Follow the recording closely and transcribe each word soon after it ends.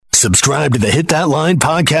subscribe to the Hit That Line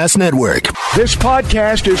Podcast Network. This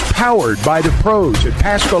podcast is powered by the pros at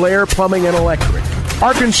Paschal Air Plumbing and Electric.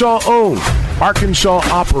 Arkansas owned, Arkansas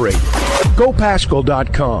operated.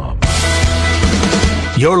 GoPaschal.com.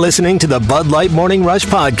 You're listening to the Bud Light Morning Rush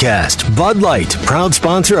Podcast. Bud Light, proud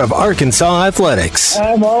sponsor of Arkansas Athletics.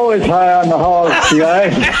 I'm always high on the Hogs,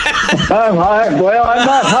 guys. I'm high. Well, I'm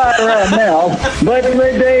not high right now, but the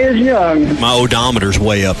day is young. My odometer's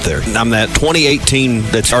way up there. I'm that 2018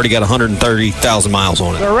 that's already got 130,000 miles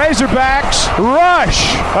on it. The Razorbacks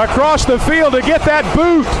rush across the field to get that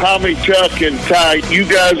boot. Tommy, Chuck, and Ty, you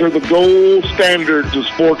guys are the gold standards of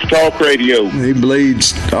sports talk radio. He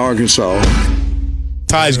bleeds Arkansas.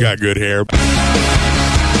 Ty's got good hair.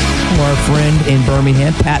 Our friend in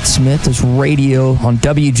Birmingham, Pat Smith, does radio on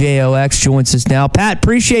WJOX, joins us now. Pat,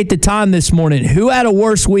 appreciate the time this morning. Who had a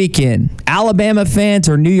worse weekend, Alabama fans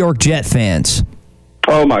or New York Jet fans?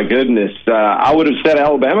 Oh, my goodness. I would have said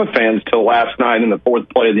Alabama fans till last night in the fourth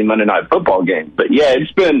play of the Monday Night Football game. But, yeah,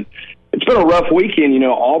 it's been a rough weekend. You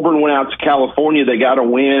know, Auburn went out to California. They got a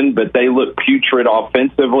win, but they look putrid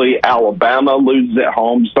offensively. Alabama loses at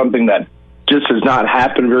home, something that just has not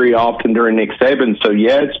happened very often during Nick Saban. So,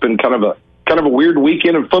 yeah, it's been kind of a weird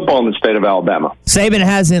weekend of football in the state of Alabama. Saban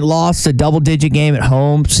hasn't lost a double-digit game at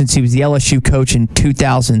home since he was the LSU coach in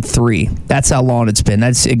 2003. That's how long it's been.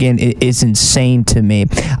 That's, again, it is insane to me.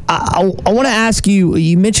 I want to ask you,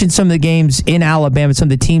 you mentioned some of the games in Alabama, some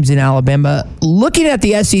of the teams in Alabama. Looking at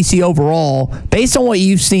the SEC overall, based on what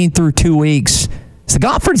you've seen through 2 weeks, is the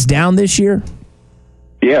conference down this year?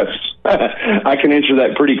 Yes. I can answer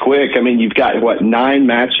that pretty quick. I mean, you've got, 9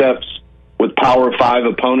 matchups with Power 5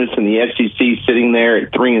 opponents in the SEC sitting there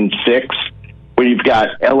at 3-6, where you've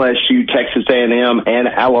got LSU, Texas A&M, and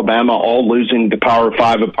Alabama all losing to Power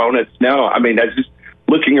 5 opponents. No, I mean, that's just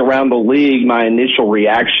looking around the league, my initial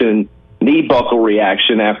reaction, knee buckle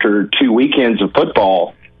reaction after 2 weekends of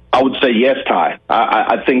football, I would say yes, Ty.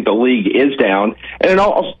 I think the league is down. And it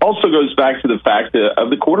also goes back to the fact of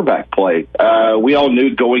the quarterback play. We all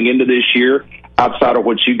knew going into this year, outside of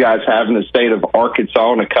what you guys have in the state of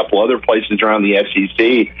Arkansas and a couple other places around the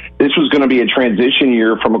SEC, this was going to be a transition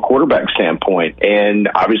year from a quarterback standpoint. And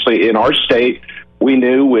obviously in our state, we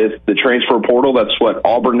knew with the transfer portal, that's what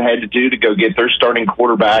Auburn had to do to go get their starting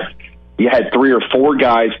quarterback. You had 3 or 4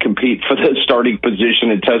 guys compete for the starting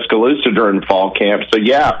position in Tuscaloosa during fall camp. So,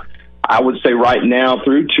 yeah, I would say right now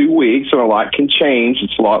through 2 weeks, and a lot can change.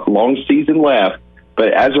 It's a long season left.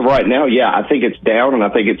 But as of right now, yeah, I think it's down, and I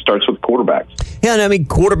think it starts with quarterbacks. Yeah, and I mean,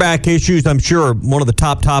 quarterback issues, I'm sure, are one of the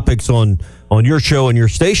top topics on your show and your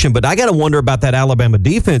station. But I got to wonder about that Alabama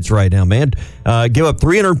defense right now, man. Give up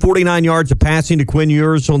 349 yards of passing to Quinn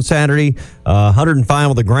Ewers on Saturday, 105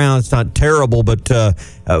 on the ground. It's not terrible, but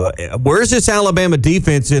where's this Alabama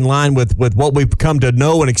defense in line with what we've come to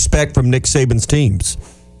know and expect from Nick Saban's teams?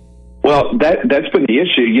 Well, that's been the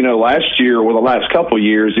issue. You know, last year or the last couple of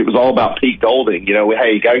years, it was all about Pete Golding. You know,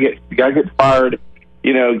 hey, you gotta get fired.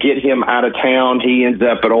 You know, get him out of town. He ends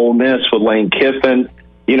up at Ole Miss with Lane Kiffin.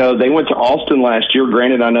 You know, they went to Austin last year.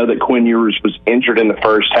 Granted, I know that Quinn Ewers was injured in the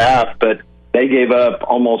first half, but they gave up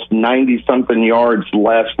almost 90-something yards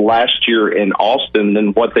less last year in Austin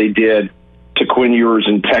than what they did to Quinn Ewers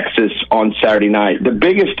in Texas on Saturday night. The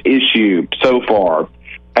biggest issue so far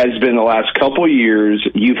has been the last couple of years,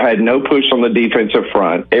 you've had no push on the defensive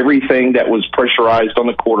front. Everything that was pressurized on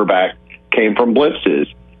the quarterback came from blitzes.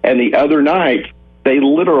 And the other night, they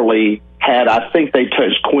literally had, I think they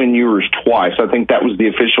touched Quinn Ewers twice. I think that was the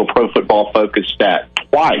official Pro Football Focus stat.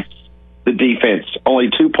 Twice, the defense, only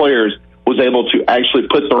 2 players, was able to actually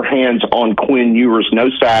put their hands on Quinn Ewers. No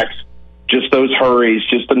sacks, just those hurries,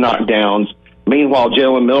 just the knockdowns. Meanwhile,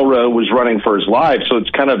 Jalen Milroe was running for his life, so it's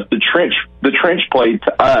kind of the trench play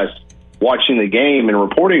to us watching the game and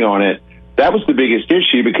reporting on it. That was the biggest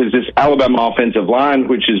issue because this Alabama offensive line,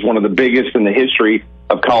 which is one of the biggest in the history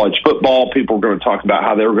of college football, people were going to talk about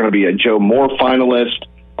how they were going to be a Joe Moore finalist,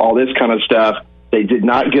 all this kind of stuff. They did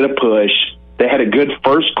not get a push. They had a good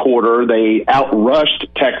first quarter. They outrushed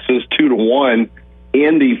Texas 2-1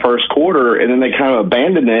 in the first quarter, and then they kind of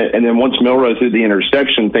abandoned it. And then once Milroe threw the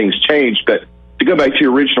interception, things changed. But to go back to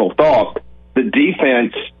your original thought, the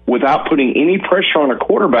defense, without putting any pressure on a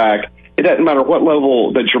quarterback, it doesn't matter what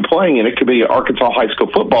level that you're playing in. It could be Arkansas high school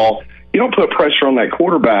football. You don't put pressure on that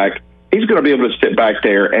quarterback, he's going to be able to sit back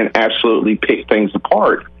there and absolutely pick things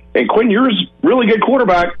apart. And Quinn Ewers, really good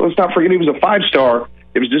quarterback. Let's not forget he was a 5-star.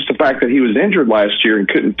 It was just the fact that he was injured last year and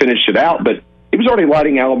couldn't finish it out. But he was already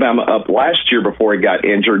lighting Alabama up last year before he got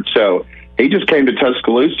injured. So he just came to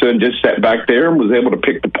Tuscaloosa and just sat back there and was able to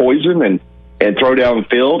pick the poison and throw down the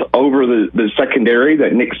field over the secondary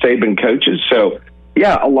that Nick Saban coaches. So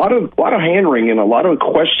a lot of hand-wringing and a lot of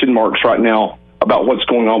question marks right now about what's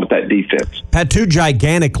going on with that defense. Had two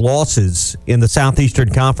gigantic losses in the Southeastern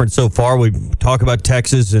Conference so far. We talk about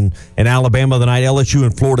Texas and Alabama tonight, LSU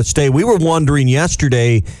and Florida State. We were wondering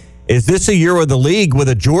yesterday, is this a year where the league, with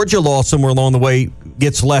a Georgia loss somewhere along the way,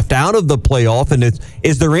 gets left out of the playoff? And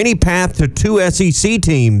is there any path to two SEC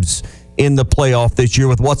teams in the playoff this year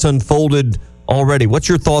with what's unfolded already? What's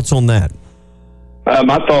your thoughts on that?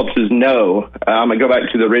 My thoughts is no. I'm going to go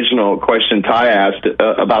back to the original question Ty asked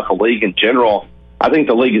about the league in general. I think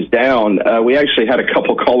the league is down. We actually had a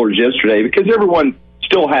couple callers yesterday because everyone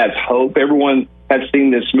still has hope. Everyone has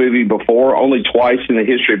seen this movie before. Only twice in the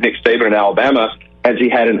history of Nick Saban in Alabama has he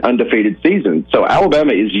had an undefeated season. So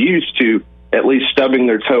Alabama is used to at least stubbing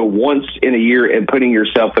their toe once in a year and putting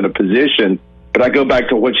yourself in a position. But I go back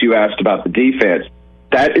to what you asked about the defense.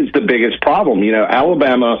 That is the biggest problem.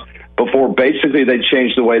 Alabama, before basically they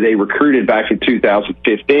changed the way they recruited back in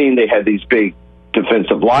 2015, they had these big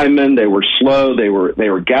defensive linemen. They were slow. They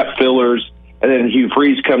were gap fillers. And then Hugh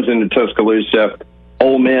Freeze comes into Tuscaloosa.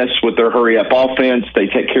 Ole Miss with their hurry-up offense. They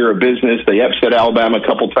take care of business. They upset Alabama a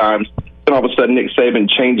couple times. Then all of a sudden Nick Saban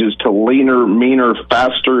changes to leaner, meaner,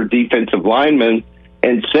 faster defensive linemen.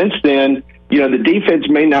 And since then, the defense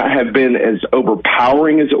may not have been as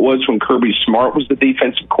overpowering as it was when Kirby Smart was the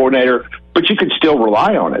defensive coordinator, but you could still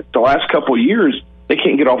rely on it. The last couple of years, they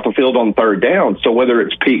can't get off the field on third down. So whether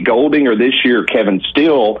it's Pete Golding or this year Kevin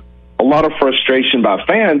Steele, a lot of frustration by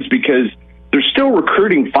fans because they're still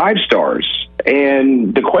recruiting 5-stars.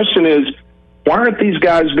 And the question is, why aren't these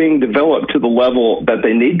guys being developed to the level that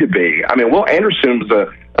they need to be? I mean, Will Anderson was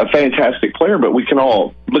a fantastic player, but we can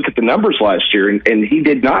all look at the numbers last year, and he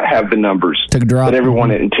did not have the numbers that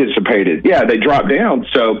everyone anticipated. Yeah, they dropped down.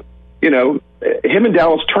 So, him and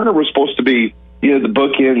Dallas Turner were supposed to be, the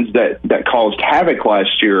bookends that caused havoc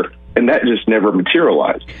last year, and that just never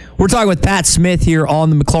materialized. We're talking with Pat Smith here on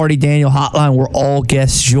the McLarty Daniel Hotline, where all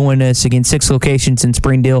guests join us. Again, 6 locations in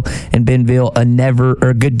Springdale and Bentonville.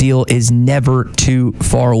 A good deal is never too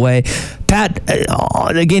far away. Pat,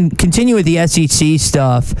 again, continue with the SEC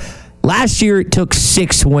stuff. Last year, it took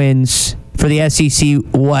 6 wins for the SEC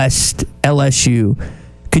West LSU.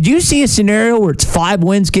 Could you see a scenario where it's 5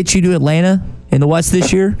 wins get you to Atlanta in the West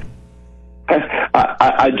this year?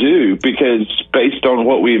 I do, because based on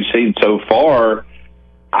what we've seen so far,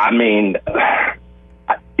 I mean,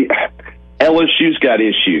 LSU's got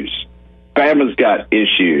issues. Bama's got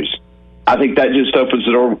issues. I think that just opens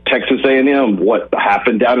the door. Texas A&M, what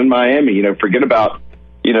happened down in Miami, forget about,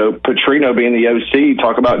 Petrino being the OC,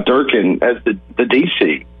 talk about Durkin as the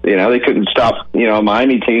DC. They couldn't stop, a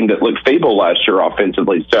Miami team that looked feeble last year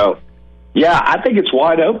offensively. So, yeah, I think it's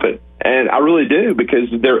wide open. And I really do, because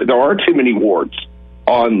there are too many wards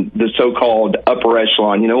on the so-called upper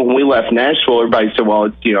echelon. When we left Nashville, everybody said, well,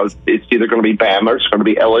 it's either going to be Bama or it's going to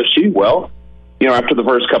be LSU. Well, after the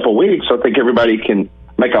first couple of weeks, I think everybody can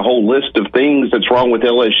make a whole list of things that's wrong with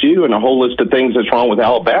LSU and a whole list of things that's wrong with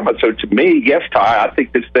Alabama. So to me, yes, Ty, I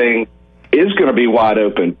think this thing is going to be wide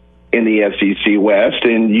open in the SEC West,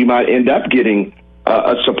 and you might end up getting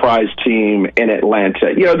a surprise team in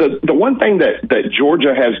Atlanta. The one thing that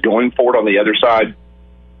Georgia has going for it on the other side,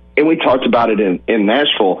 and we talked about it in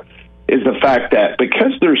Nashville, is the fact that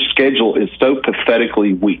because their schedule is so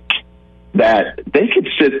pathetically weak, that they could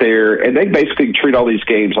sit there and they basically treat all these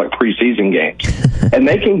games like preseason games. And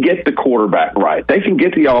they can get the quarterback right. They can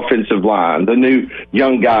get the offensive line, the new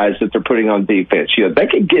young guys that they're putting on defense. They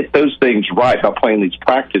can get those things right by playing these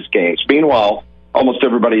practice games. Meanwhile, almost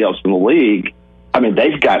everybody else in the league, I mean,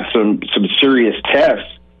 they've got some serious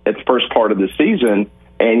tests at the first part of the season.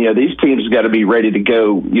 And, these teams got to be ready to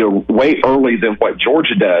go, way early than what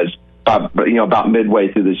Georgia does, about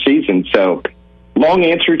midway through the season. So, long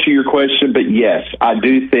answer to your question, but yes, I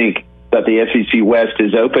do think that the SEC West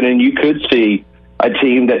is open, and you could see a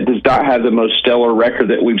team that does not have the most stellar record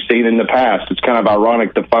that we've seen in the past. It's kind of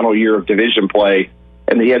ironic, the final year of division play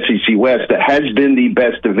in the SEC West that has been the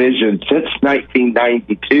best division since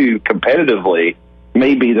 1992 competitively,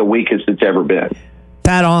 may be the weakest it's ever been.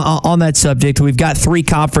 Pat, on that subject, we've got 3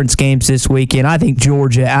 conference games this weekend. I think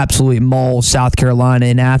Georgia absolutely mauls South Carolina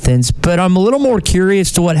in Athens, but I'm a little more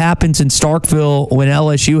curious to what happens in Starkville when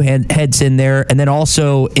LSU heads in there, and then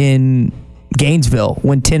also in Gainesville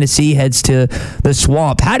when Tennessee heads to the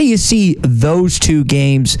Swamp. How do you see those 2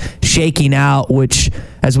 games shaking out, which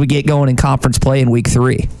as we get going in conference play in week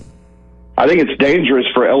 3? I think it's dangerous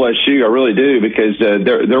for LSU. I really do, because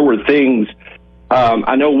there were things.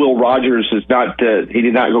 I know Will Rodgers he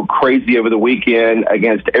did not go crazy over the weekend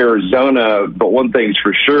against Arizona, but one thing's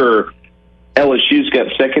for sure, LSU's got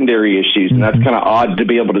secondary issues, and that's kind of odd to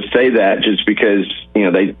be able to say that just because,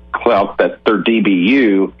 they clout that they're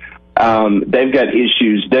DBU. They've got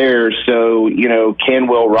issues there. So, can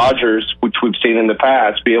Will Rodgers, which we've seen in the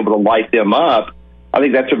past, be able to light them up? I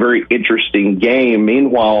think that's a very interesting game.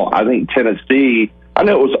 Meanwhile, I think Tennessee, I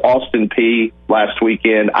know it was Austin Peay last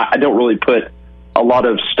weekend. I don't really put a lot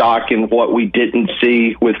of stock in what we didn't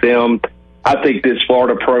see with them. I think this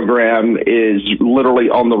Florida program is literally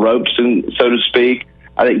on the ropes, and so to speak.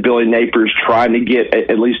 I think Billy Napier's trying to get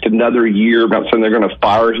at least another year. I'm not saying they're going to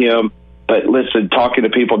fire him, but listen, talking to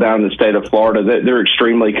people down in the state of Florida, they're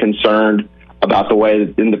extremely concerned about the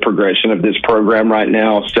way in the progression of this program right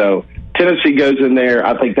now. So Tennessee goes in there.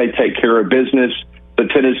 I think they take care of business. But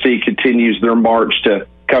Tennessee continues their march to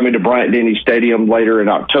coming to Bryant-Denny Stadium later in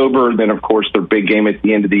October. Then, of course, their big game at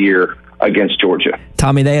the end of the year against Georgia.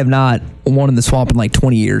 Tommy, they have not won in the Swamp in like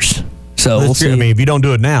 20 years. So we'll see. I mean, if you don't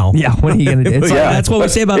do it now. Yeah, what are you going to do? Like, that's what we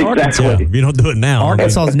say about Arkansas. Yeah, if you don't do it now.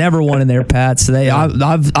 Arkansas's never won in their Pats.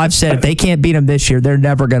 I've said if they can't beat them this year, they're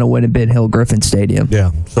never going to win at Ben Hill Griffin Stadium.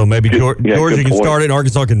 Yeah, so maybe Georgia can start it and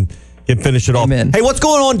Arkansas can finish it off. Amen. Hey, what's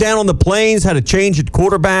going on down on the Plains? Had a change at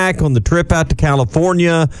quarterback on the trip out to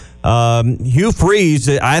California. Hugh Freeze,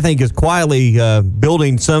 I think, is quietly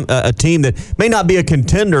building a team that may not be a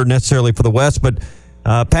contender necessarily for the West, but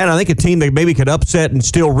Pat, I think a team that maybe could upset and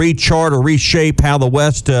still rechart or reshape how the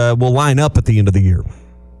West will line up at the end of the year.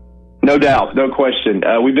 No doubt, no question.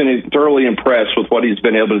 We've been thoroughly impressed with what he's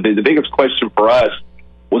been able to do. The biggest question for us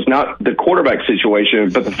was not the quarterback situation,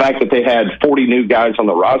 but the fact that they had 40 new guys on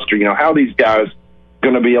the roster. How are these guys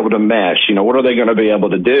going to be able to mesh? What are they going to be able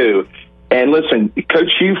to do? And listen, Coach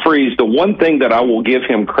Hugh Freeze, the one thing that I will give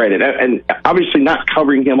him credit, and obviously not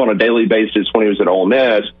covering him on a daily basis when he was at Ole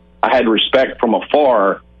Miss, I had respect from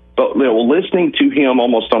afar, but listening to him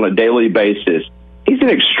almost on a daily basis, he's an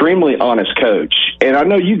extremely honest coach. And I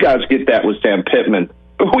know you guys get that with Sam Pittman,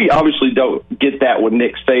 but we obviously don't get that with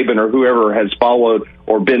Nick Saban or whoever has followed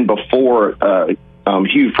or been before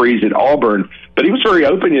Hugh Freeze at Auburn. But he was very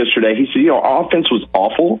open yesterday. He said, offense was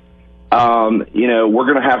awful. We're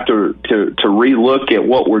going to have to relook at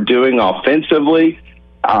what we're doing offensively.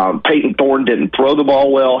 Peyton Thorne didn't throw the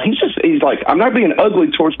ball well. He's like, I'm not being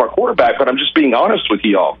ugly towards my quarterback, but I'm just being honest with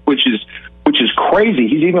y'all, which is crazy.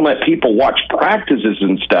 He's even let people watch practices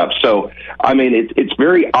and stuff. So, I mean, it's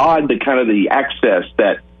very odd the kind of the access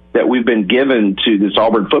that we've been given to this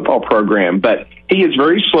Auburn football program. But he is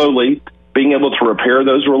very slowly being able to repair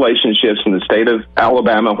those relationships in the state of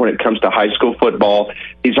Alabama when it comes to high school football.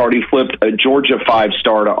 He's already flipped a Georgia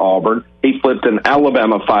 5-star to Auburn. He flipped an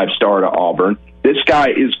Alabama 5-star to Auburn. This guy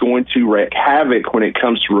is going to wreak havoc when it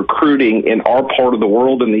comes to recruiting in our part of the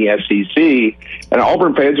world in the SEC. And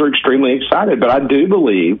Auburn fans are extremely excited. But I do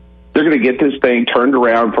believe they're going to get this thing turned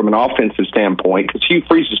around from an offensive standpoint because Hugh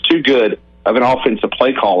Freeze is too good of an offensive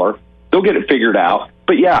play caller. They'll get it figured out.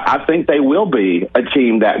 But, yeah, I think they will be a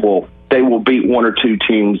team that will beat one or two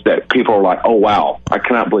teams that people are like, oh, wow, I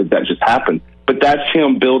cannot believe that just happened. But that's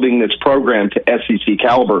him building this program to SEC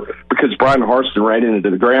caliber because Brian Harsin ran into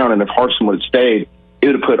the ground, and if Harsin would have stayed, it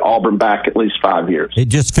would have put Auburn back at least 5 years. It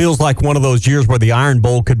just feels like one of those years where the Iron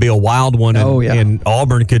Bowl could be a wild one, and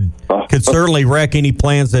Auburn could certainly wreck any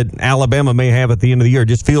plans that Alabama may have at the end of the year. It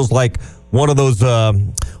just feels like one of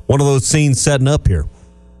those scenes setting up here.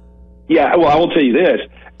 Yeah, well, I will tell you this.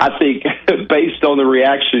 I think based on the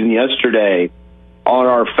reaction yesterday on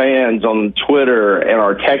our fans on Twitter and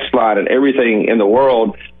our text line and everything in the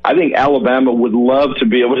world, I think Alabama would love to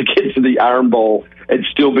be able to get to the Iron Bowl and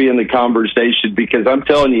still be in the conversation because I'm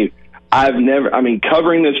telling you,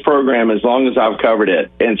 covering this program as long as I've covered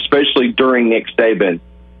it, and especially during Nick Saban,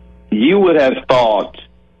 you would have thought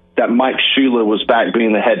that Mike Shula was back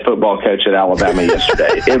being the head football coach at Alabama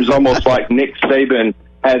yesterday. It was almost like Nick Saban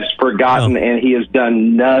has forgotten and he has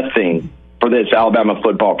done nothing for this Alabama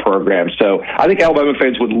football program. So I think Alabama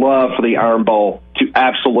fans would love for the Iron Bowl to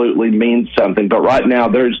absolutely mean something. But right now,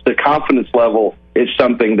 there's the confidence level is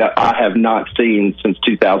something that I have not seen since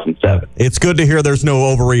 2007. It's good to hear there's no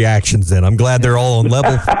overreactions then. I'm glad they're all on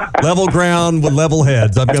level ground with level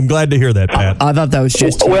heads. I'm glad to hear that, Pat. I thought that was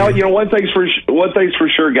just well, one thing's for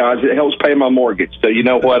sure, guys. It helps pay my mortgage. So you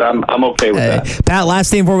know what? I'm okay with that. Pat, last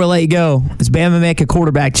thing before we let you go, does Bama make a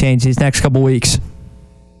quarterback change these next couple weeks?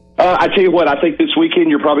 I tell you what, I think this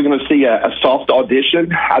weekend you're probably going to see a soft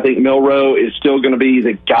audition. I think Milroe is still going to be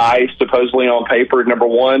the guy supposedly on paper, number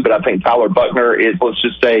one, but I think Tyler Buckner is, let's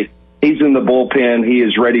just say, he's in the bullpen. He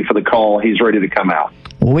is ready for the call. He's ready to come out.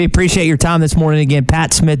 Well, we appreciate your time this morning. Again,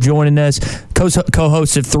 Pat Smith joining us,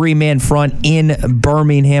 co-host of Three Man Front in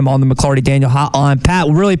Birmingham on the McClarty Daniel Hotline. Pat,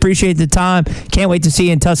 we really appreciate the time. Can't wait to see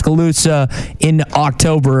you in Tuscaloosa in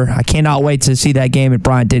October. I cannot wait to see that game at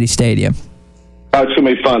Bryant-Denny Stadium. It's going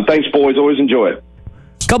to be fun. Thanks, boys. Always enjoy it.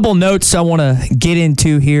 Couple notes I want to get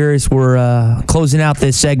into here as we're closing out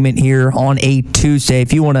this segment here on a Tuesday.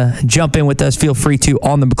 If you want to jump in with us, feel free to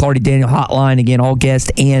on the McClarty Daniel Hotline. Again, all guests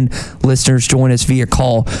and listeners join us via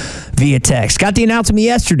call, via text. Got the announcement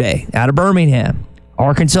yesterday out of Birmingham.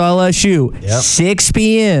 Arkansas LSU, 6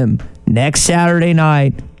 p.m. next Saturday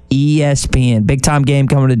night, ESPN. Big-time game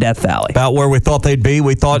coming to Death Valley. About where we thought they'd be.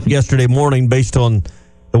 We thought yesterday morning, based on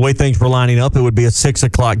the way things were lining up, it would be a 6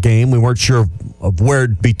 o'clock game. We weren't sure of where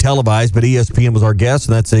it'd be televised, but ESPN was our guess,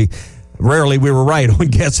 and rarely we were right on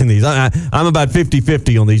guessing these. I'm about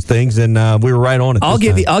 50-50 on these things, and we were right on it. I'll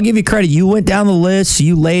give you credit. You went down the list.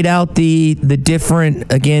 You laid out the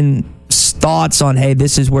different, again, thoughts on, hey,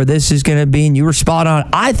 this is where this is going to be, and you were spot on.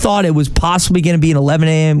 I thought it was possibly going to be an 11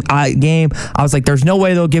 a.m. game. I was like, there's no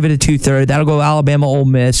way they'll give it a 2:30. That'll go Alabama, Ole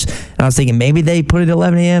Miss. And I was thinking maybe they put it at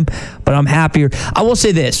 11 a.m., but I'm happier. I will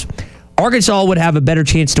say this. Arkansas would have a better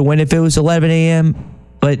chance to win if it was 11 a.m.,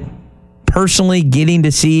 but personally, getting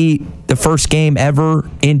to see the first game ever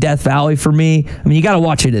in Death Valley for me, I mean, you got to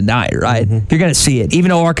watch it at night, right? Mm-hmm. You're going to see it. Even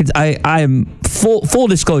though Arkansas, I am full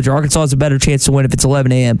disclosure, Arkansas has a better chance to win if it's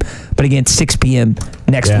 11 a.m., but again, 6 p.m.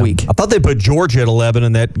 next week. I thought they put Georgia at 11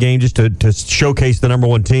 in that game just to showcase the number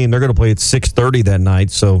one team. They're going to play at 6:30 that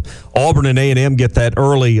night. So Auburn and A&M get that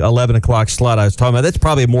early 11 o'clock slot I was talking about. That's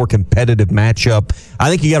probably a more competitive matchup. I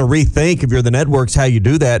think you got to rethink, if you're the networks, how you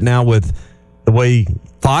do that now with the way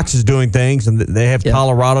Fox is doing things, and they have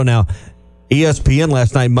Colorado now. ESPN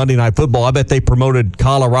last night, Monday Night Football, I bet they promoted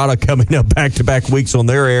Colorado coming up back-to-back weeks on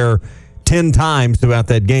their air 10 times throughout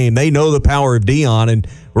that game. They know the power of Dion, and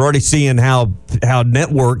we're already seeing how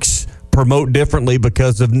networks promote differently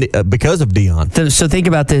because of Dion. So think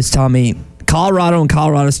about this, Tommy. Colorado and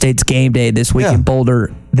Colorado State's game day this week in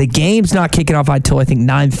Boulder. The game's not kicking off until, I think,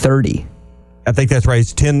 9:30. I think that's right.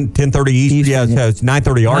 It's 10:30 Eastern. Yeah, it's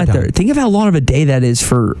 9:30 our time. Think of how long of a day that is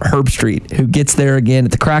for Herb Street, who gets there again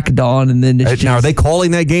at the crack of dawn, and then now are they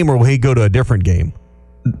calling that game, or will he go to a different game?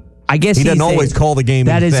 I guess he doesn't always call the game.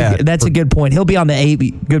 That's a good point. He'll be on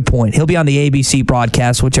the good point. He'll be on the ABC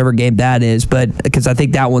broadcast, whichever game that is, but because I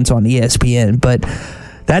think that one's on ESPN. But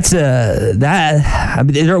there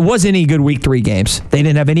wasn't any good week 3 games. They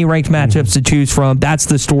didn't have any ranked matchups to choose from. That's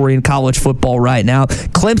the story in college football right now.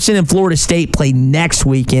 Clemson and Florida State play next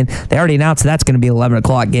weekend. They already announced that's going to be an 11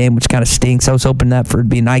 o'clock game, which kind of stinks. I was hoping that for it to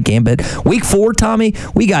be a night game. But week 4, Tommy,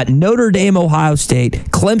 we got Notre Dame, Ohio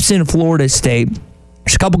State, Clemson, Florida State.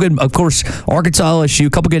 There's a couple good, of course, Arkansas, LSU, a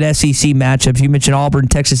couple good SEC matchups. You mentioned Auburn,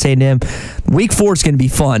 Texas A&M. Week 4 is going to be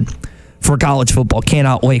fun for college football.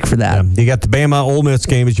 Cannot wait for that. Yeah. You got the Bama Ole Miss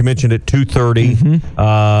game, as you mentioned, at 2:30.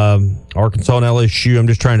 Mm-hmm. Arkansas and LSU. I'm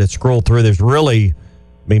just trying to scroll through. There's really,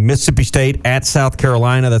 Mississippi State at South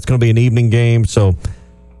Carolina. That's going to be an evening game. So,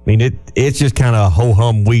 it's just kind of a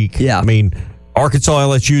ho-hum week. Yeah. Arkansas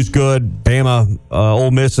LSU is good. Bama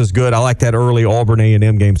Ole Miss is good. I like that early Auburn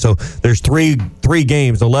A&M game. So there's three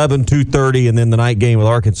games, 11, 2:30, and then the night game with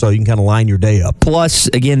Arkansas. You can kind of line your day up. Plus,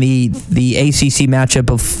 again, the ACC matchup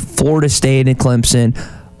of Florida State and Clemson,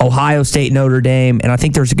 Ohio State, Notre Dame, and I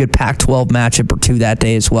think there's a good Pac-12 matchup or two that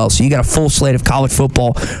day as well. So you got a full slate of college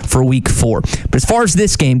football for week 4. But as far as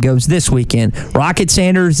this game goes this weekend, Rocket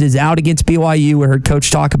Sanders is out against BYU. We heard Coach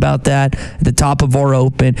talk about that at the top of our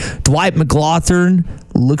open. Dwight McGlothern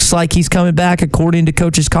looks like he's coming back according to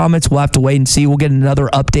Coach's comments. We'll have to wait and see. We'll get another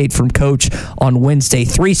update from Coach on Wednesday.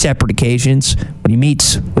 3 separate occasions when he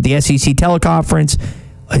meets with the SEC teleconference,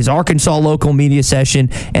 his Arkansas local media session,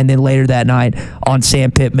 and then later that night on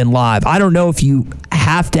Sam Pittman Live. I don't know if you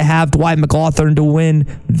have to have Dwight McGlothern to win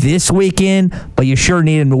this weekend, but you sure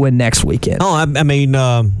need him to win next weekend. Oh,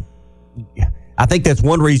 I think that's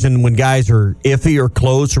one reason when guys are iffy or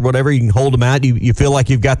close or whatever, you can hold them out. You feel like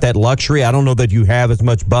you've got that luxury. I don't know that you have as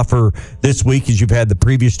much buffer this week as you've had the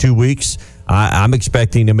previous 2 weeks. I'm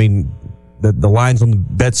expecting, the lines on the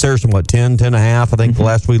bet there's from 10.5, I think, the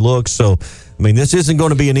last we looked. So, this isn't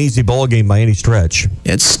going to be an easy ball game by any stretch.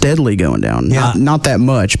 It's steadily going down. Yeah. Not that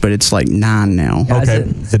much, but it's like 9 now. Okay.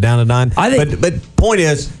 Is it down to 9? But point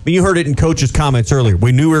is, you heard it in Coach's comments earlier.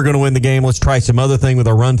 We knew we were going to win the game. Let's try some other thing with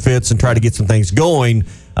our run fits and try to get some things going.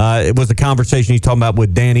 It was a conversation he's talking about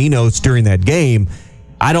with Dan Enos during that game.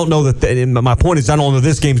 I don't know and my point is, I don't know if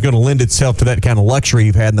this game's going to lend itself to that kind of luxury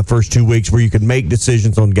you've had in the first 2 weeks where you can make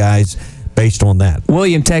decisions on guys based on that.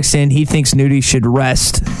 William texts in, he thinks Nudie should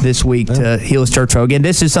rest this week to heal his church toe. Again,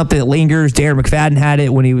 this is something that lingers. Darren McFadden had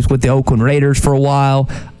it when he was with the Oakland Raiders for a while.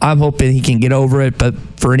 I'm hoping he can get over it, but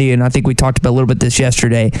for any, and I think we talked about a little bit this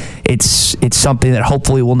yesterday, it's something that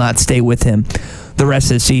hopefully will not stay with him the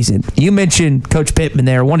rest of the season. You mentioned Coach Pittman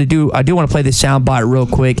there. I do want to play this soundbite real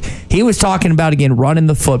quick. He was talking about, again, running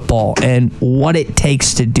the football and what it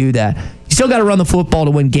takes to do that. You still got to run the football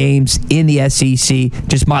to win games in the SEC.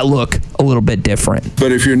 Just might look a little bit different.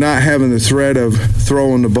 But if you're not having the threat of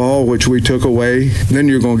throwing the ball, which we took away, then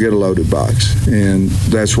you're going to get a loaded box. And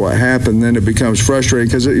that's what happened. Then it becomes frustrating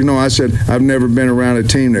because, I said I've never been around a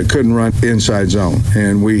team that couldn't run inside zone.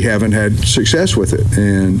 And we haven't had success with it.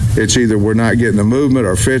 And it's either we're not getting the movement,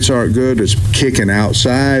 our fits aren't good, it's kicking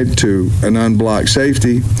outside to an unblocked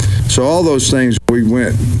safety. So all those things we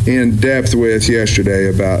went in depth with yesterday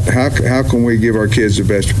about how can we give our kids the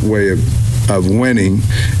best way of winning.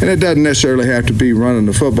 And it doesn't necessarily have to be running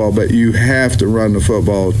the football, but you have to run the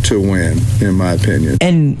football to win, in my opinion.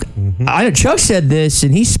 And I know Chuck said this,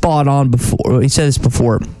 and he's spot on before. He said this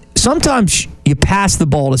before. Sometimes you pass the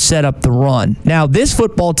ball to set up the run. Now, this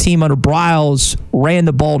football team under Bryles ran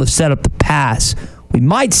the ball to set up the pass. We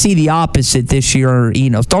might see the opposite this year.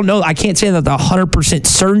 Don't know. I can't say that the 100%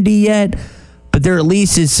 certainty yet, but there at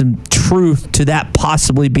least is some truth to that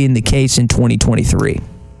possibly being the case in 2023.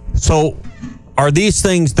 So are these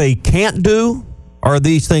things they can't do, or are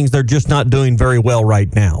these things they're just not doing very well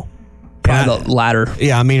right now? Probably the latter.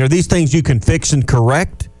 Yeah, are these things you can fix and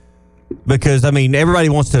correct? Because, everybody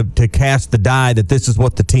wants to cast the die that this is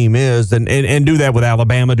what the team is and do that with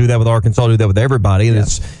Alabama, do that with Arkansas, do that with everybody. And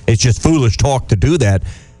it's just foolish talk to do that.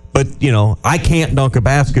 But, I can't dunk a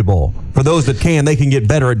basketball. For those that can, they can get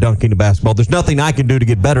better at dunking a basketball. There's nothing I can do to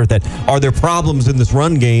get better at that. Are there problems in this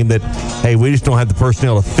run game that, hey, we just don't have the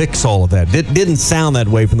personnel to fix all of that? It didn't sound that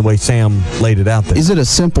way from the way Sam laid it out there. Is it a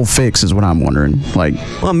simple fix is what I'm wondering.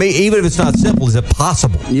 Even if it's not simple, is it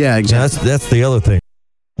possible? Yeah, exactly. That's the other thing.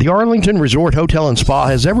 The Arlington Resort Hotel and Spa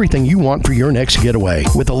has everything you want for your next getaway.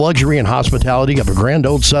 With the luxury and hospitality of a grand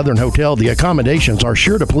old southern hotel, the accommodations are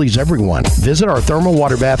sure to please everyone. Visit our thermal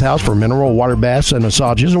water bath house for mineral water baths and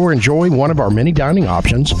massages, or enjoy one of our many dining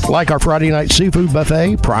options, like our Friday night seafood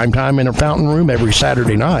buffet, primetime in a fountain room every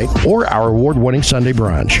Saturday night, or our award-winning Sunday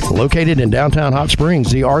brunch. Located in downtown Hot Springs,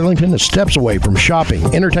 the Arlington is steps away from shopping,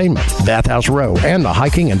 entertainment, Bathhouse Row, and the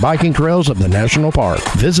hiking and biking trails of the National Park.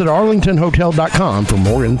 Visit arlingtonhotel.com for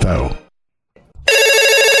more info.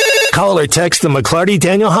 Call or text the McClarty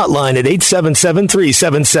Daniel hotline at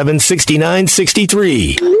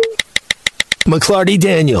 877-377-6963. McClarty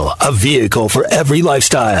Daniel, a vehicle for every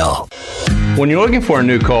lifestyle. When you're looking for a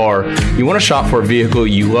new car, you want to shop for a vehicle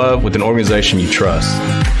you love with an organization you trust.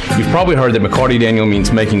 You've probably heard that McClarty Daniel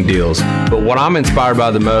means making deals, but what I'm inspired by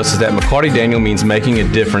the most is that McClarty Daniel means making a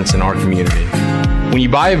difference in our community. When you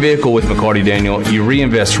buy a vehicle with McClarty Daniel, you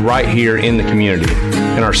reinvest right here in the community,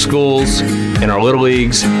 in our schools, in our little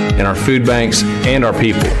leagues, in our food banks, and our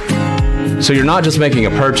people. So you're not just making a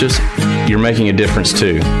purchase, you're making a difference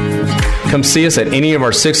too. Come see us at any of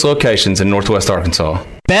our 6 locations in Northwest Arkansas.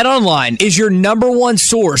 BetOnline is your #1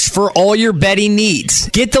 source for all your betting needs.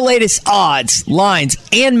 Get the latest odds, lines,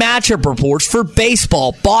 and matchup reports for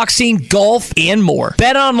baseball, boxing, golf, and more.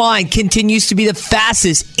 BetOnline continues to be the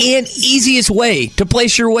fastest and easiest way to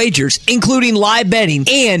place your wagers, including live betting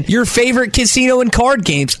and your favorite casino and card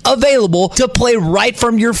games available to play right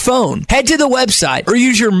from your phone. Head to the website or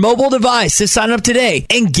use your mobile device to sign up today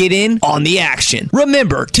and get in on the action.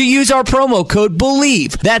 Remember to use our promo code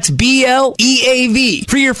BELIEVE, that's BLEAV,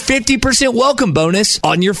 for your 50% welcome bonus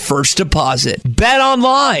on your first deposit. Bet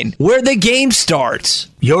online, where the game starts.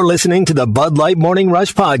 You're listening to the Bud Light Morning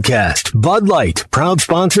Rush Podcast. Bud Light, proud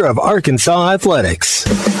sponsor of Arkansas Athletics.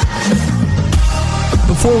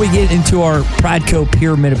 Before we get into our Pradco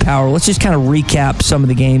Pyramid of Power, let's just kind of recap some of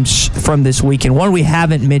the games from this weekend. One we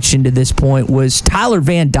haven't mentioned to this point was Tyler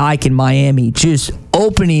Van Dyke in Miami just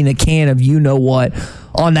opening a can of you-know-what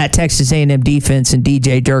on that Texas A&M defense and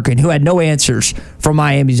DJ Durkin, who had no answers from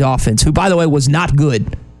Miami's offense, who, by the way, was not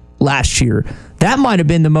good last year. That might have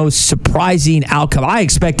been the most surprising outcome. I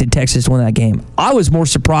expected Texas to win that game. I was more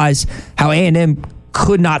surprised how A&M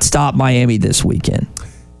could not stop Miami this weekend.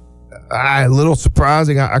 A little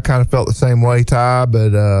surprising. I kind of felt the same way, Ty,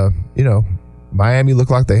 but, Miami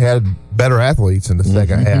looked like they had better athletes in the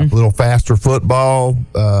second half. A little faster football,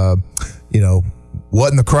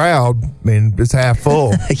 wasn't the crowd. It's half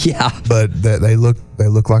full. Yeah, but they look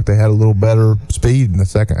like they had a little better speed in the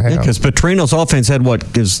second half. Because Petrino's offense had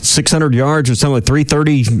 600 yards or something like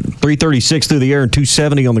 336 through the air and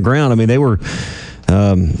 270 on the ground. They were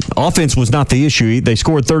Offense was not the issue. They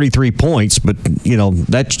scored 33 points, but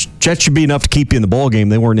that should be enough to keep you in the ball game.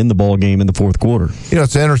 They weren't in the ball game in the fourth quarter.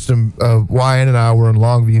 It's interesting. Wyan and I were in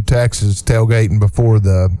Longview, Texas, tailgating before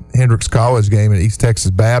the Hendricks College game at East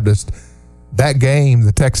Texas Baptist. That game,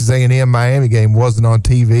 the Texas A&M Miami game, wasn't on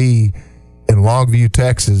TV in Longview,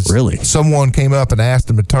 Texas. Really? Someone came up and asked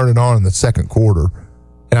them to turn it on in the second quarter.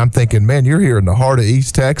 And I'm thinking, man, you're here in the heart of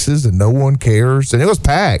East Texas and no one cares. And it was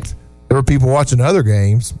packed. There were people watching other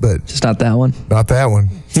games, but just not that one. Not that one.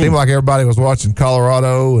 Seemed like everybody was watching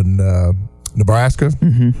Colorado and Nebraska.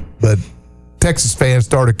 Mm-hmm. But Texas fans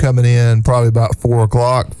started coming in probably about 4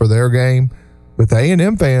 o'clock for their game. But the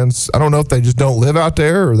A&M fans, I don't know if they just don't live out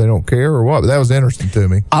there or they don't care or what, but that was interesting to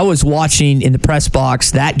me. I was watching in the press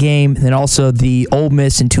box that game and also the Ole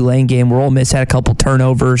Miss and Tulane game where Ole Miss had a couple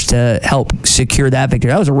turnovers to help secure that victory.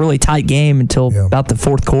 That was a really tight game until about the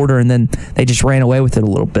fourth quarter, and then they just ran away with it a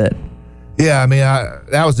little bit. Yeah, I mean,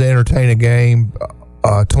 that was an entertaining game.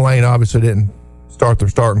 Tulane obviously didn't start their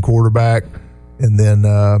starting quarterback, and then,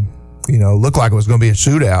 looked like it was going to be a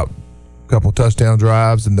shootout. A couple touchdown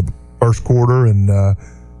drives in the first quarter, and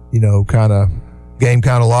game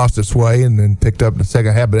kind of lost its way and then picked up in the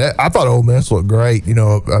second half. But I thought Ole Miss looked great.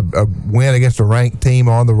 A win against a ranked team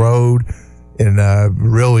on the road in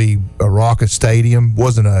really a raucous stadium.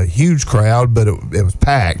 Wasn't a huge crowd, but it was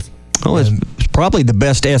packed. Well, it's probably the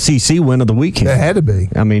best SEC win of the weekend. It had to be.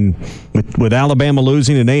 I mean, with Alabama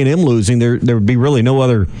losing and A&M losing, there would be really no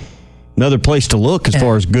other place to look as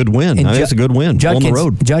far as good win. I think it's a good win on the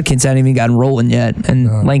road. Judkins hadn't even gotten rolling yet,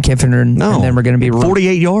 and Lane Kiffin and them are going to be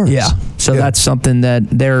 48 yards. Yeah, so that's something that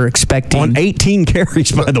they're expecting. On 18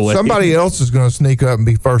 carries, by the way. Somebody else is going to sneak up and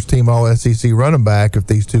be first team All-SEC running back if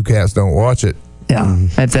these two cats don't watch it. Yeah,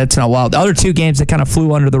 that's not wild. The other two games that kind of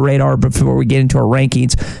flew under the radar before we get into our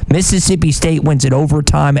rankings, Mississippi State wins it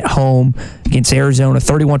overtime at home against Arizona,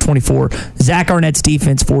 31-24. Zach Arnett's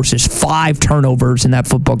defense forces 5 turnovers in that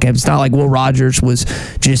football game. It's not like Will Rodgers was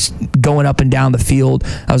just going up and down the field.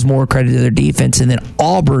 That was more credit to their defense. And then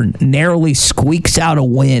Auburn narrowly squeaks out a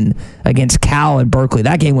win against Cal and Berkeley.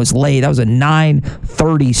 That game was late. That was a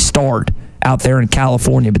 9:30 start out there in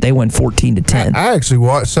California, but they went 14-10. I actually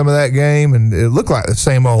watched some of that game, and it looked like the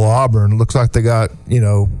same old Auburn. It looks like they got,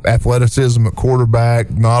 athleticism at quarterback,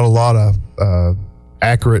 not a lot of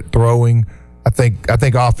accurate throwing. I think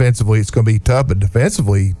offensively it's going to be tough, but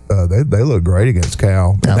defensively they look great against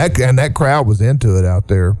Cal. Yep. And that crowd was into it out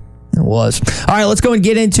there. It was. All right, let's go and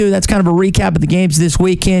get into that's kind of a recap of the games this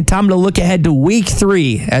weekend. Time to look ahead to week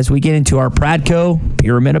 3 as we get into our Pradco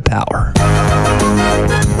Pyramid of Power.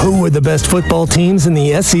 Who are the best football teams in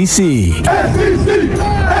the SEC?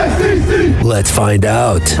 Let's find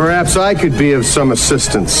out. Perhaps I could be of some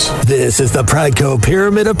assistance. This is the Pradco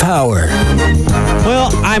Pyramid of Power.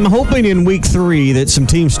 Well, I'm hoping in week 3 that some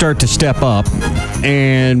teams start to step up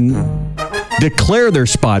and declare their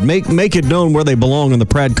spot. Make it known where they belong in the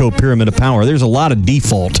Pradco Pyramid of Power. There's a lot of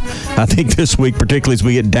default, I think, this week, particularly as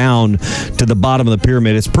we get down to the bottom of the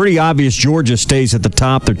pyramid. It's pretty obvious Georgia stays at the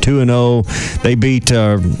top. They're 2-0. They beat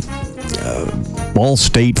Ball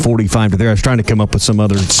State 45-3. I was trying to come up with some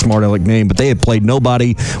other smart aleck name, but they had played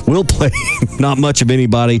nobody. Will play not much of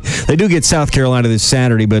anybody. They do get South Carolina this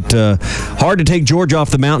Saturday, but hard to take Georgia off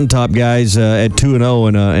the mountaintop, guys, at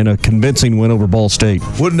 2-0 in a convincing win over Ball State.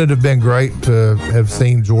 Wouldn't it have been great to have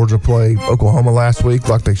seen Georgia play Oklahoma last week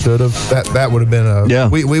like they should have? That would have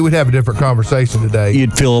been we would have a different conversation today.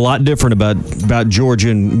 You'd feel a lot different about Georgia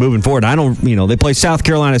and moving forward. They play South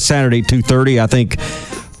Carolina Saturday at 2:30. I think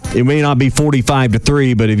it may not be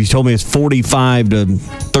 45-3, but if you told me it's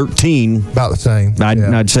 45-13, about the same.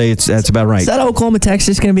 I'd say that's about right. Is that Oklahoma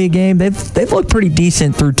Texas going to be a game? They've looked pretty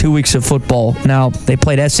decent through 2 weeks of football. Now they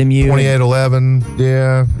played SMU, 28-11.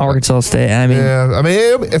 Yeah, Arkansas State.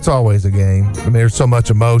 It's always a game. I mean, there's so much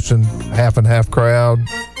emotion, half and half crowd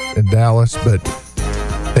in Dallas, but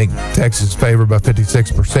I think Texas is favored by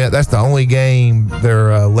 56%. That's the only game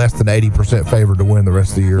they're less than 80% favored to win the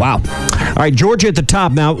rest of the year. Wow. All right, Georgia at the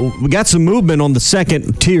top. Now, we got some movement on the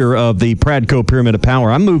second tier of the Pradco Pyramid of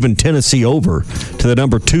Power. I'm moving Tennessee over to the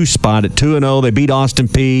number 2 spot at 2-0. They beat Austin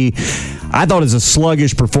Peay. I thought it was a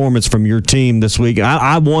sluggish performance from your team this week.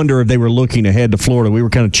 I wonder if they were looking ahead to Florida. We were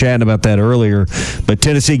kind of chatting about that earlier. But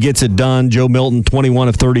Tennessee gets it done. Joe Milton, 21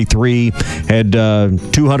 of 33, had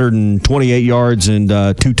 228 yards and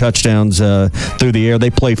 2 touchdowns through the air. They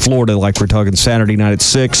play Florida like we're talking Saturday night at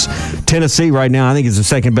 6. Tennessee right now, I think, is the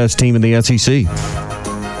second best team in the SEC.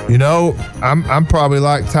 You know, I'm probably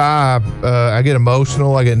like Ty. I get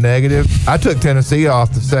emotional. I get negative. I took Tennessee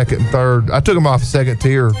off the second and third. I took them off the second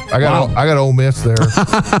tier. I got Ole Miss there.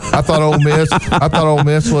 I thought Ole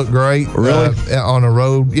Miss looked great. Really? On the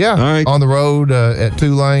road. Yeah. All right. On the road at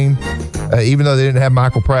Tulane. Even though they didn't have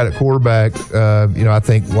Michael Pratt at quarterback, I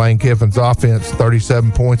think Lane Kiffin's offense,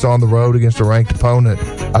 37 points on the road against a ranked opponent.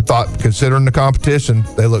 I thought, considering the competition,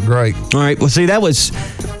 they looked great. All right. Well, see, that was,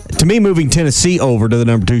 to me, moving Tennessee over to the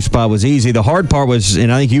number 2 spot was easy. The hard part was,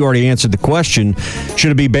 and I think you already answered the question,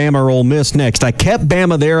 should it be Bama or Ole Miss next? I kept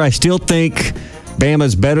Bama there. I still think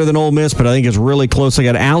Bama's better than Ole Miss, but I think it's really close. I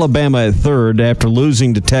got Alabama at third after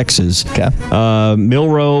losing to Texas. Okay.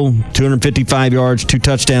 Milroe, 255 yards, 2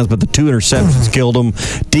 touchdowns, but the 2 interceptions killed them.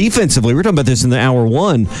 Defensively, we were talking about this in the hour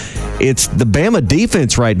one. It's the Bama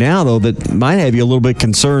defense right now, though, that might have you a little bit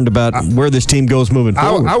concerned about where this team goes moving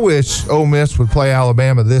forward. I wish Ole Miss would play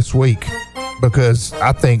Alabama this week, because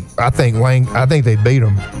I think they beat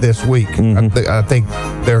them this week. Mm-hmm. I think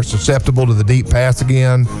they're susceptible to the deep pass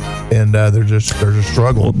again, and they're just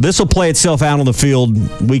struggling. Well, this will play itself out on the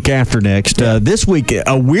field week after next. This week,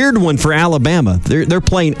 a weird one for Alabama. They're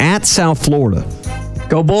playing at South Florida.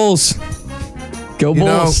 Go Bulls. Go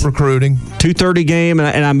Bulls. Recruiting. 2:30 game,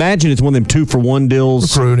 and I imagine it's one of them 2-for-1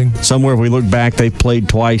 deals. Recruiting. Somewhere, if we look back, they've played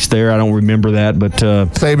twice there. I don't remember that, but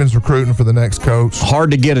Saban's recruiting for the next coach.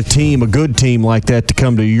 Hard to get a good team like that to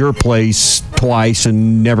come to your place twice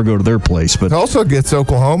and never go to their place. But it also gets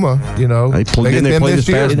Oklahoma. They play this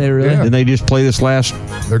year. Past, Didn't they just play this last?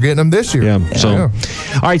 They're getting them this year. Yeah. So,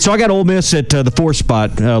 all right. So I got Ole Miss at the 4th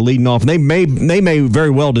spot, leading off, and they may very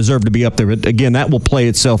well deserve to be up there. But again, that will play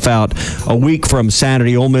itself out a week from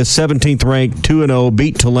Saturday. Ole Miss 17th ranked, 2-0,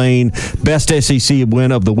 beat Tulane, best SEC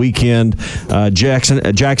win of the weekend.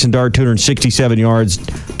 Jackson Dart, 267 yards,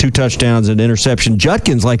 2 touchdowns, and interception.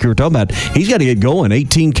 Judkins, like you were talking about, he's got to get going.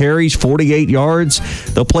 18 carries, 48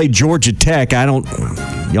 yards. They'll play Georgia Tech. Y'all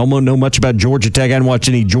don't know much about Georgia Tech. I haven't watched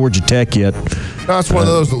any Georgia Tech yet. No, it's one of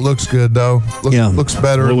those that looks good, though. Looks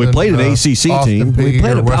better. Well, we played an ACC Austin team. Peay We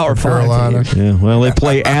played a Power 5 team. Yeah, well, they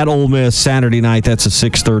play at Ole Miss Saturday night. That's a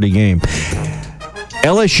 6:30 game.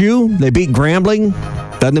 LSU, they beat Grambling.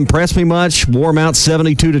 Doesn't impress me much. Wore them out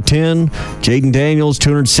 72-10. Jaden Daniels,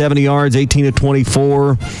 270 yards,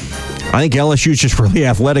 18-24. I think LSU is just really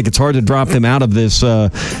athletic. It's hard to drop them out of this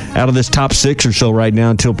top 6 or so right now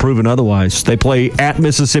until proven otherwise. They play at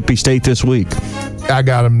Mississippi State this week. I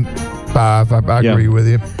got them 5. I agree with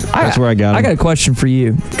you. That's where I got them. I got a question for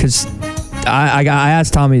you, because I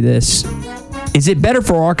asked Tommy this. Is it better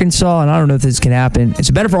for Arkansas, and I don't know if this can happen, is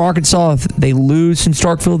it better for Arkansas if they lose in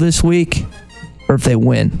Starkville this week or if they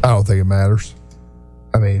win? I don't think it matters.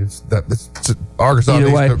 I mean, Arkansas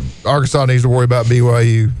needs to worry about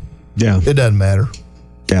BYU. Yeah. It doesn't matter.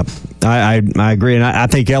 Yeah, I agree, and I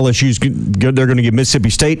think LSU's good. They're going to give Mississippi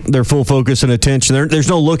State their full focus and attention. There's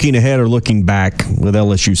no looking ahead or looking back with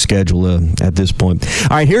LSU's schedule at this point.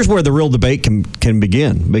 All right, here's where the real debate can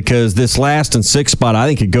begin, because this last and 6th spot, I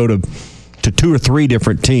think, could go to 2 or 3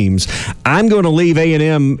 different teams. I'm going to leave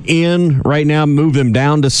A&M in right now, move them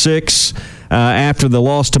down to 6 after the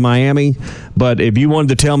loss to Miami. But if you wanted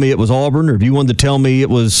to tell me it was Auburn, or if you wanted to tell me it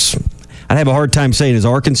was, I'd have a hard time saying it's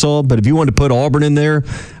Arkansas. But if you wanted to put Auburn in there,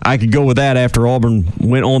 I could go with that after Auburn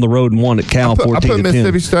went on the road and won at Cal 14-10. I put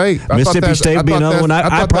Mississippi State. Mississippi State would be another one.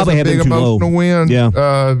 I probably have them too low. Win. Yeah.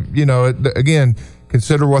 Again,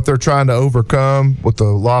 consider what they're trying to overcome with the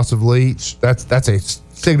loss of Leach. That's a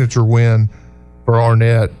signature win for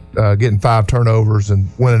Arnett, getting 5 turnovers and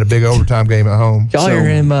winning a big overtime game at home. Y'all hear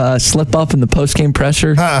him slip up in the post-game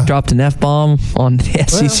presser, dropped an F-bomb on the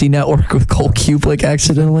SEC Network with Cole Kublik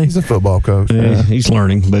accidentally. He's a football coach. Yeah, he's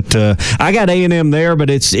learning. But I got A&M there,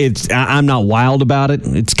 but I'm not wild about it.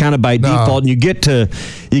 It's kind of by default. And you get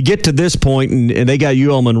to this point, and they got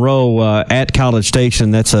UL Monroe at College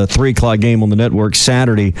Station. That's a 3:00 game on the network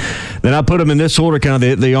Saturday. Then I put them in this order, kind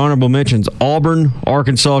of the honorable mentions: Auburn,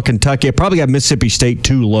 Arkansas, Kentucky. I probably got Mississippi State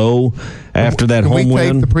too low after that home win.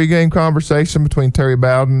 Can we take the pregame conversation between Terry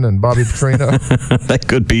Bowden and Bobby Petrino? That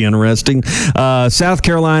could be interesting. South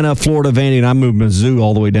Carolina, Florida, Vandy, and I moved Mizzou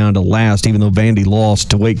all the way down to last, even though Vandy lost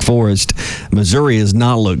to Wake Forest. Missouri has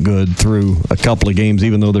not looked good through a couple of games,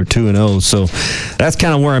 even though they're 2-0. So that's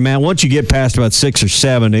kind of where I'm at. Once you get past about 6 or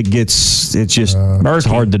 7, it's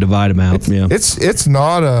hard to divide them out. It's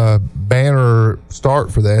not a banner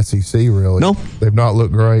start for the SEC, really. No. They've not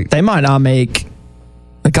looked great. They might not make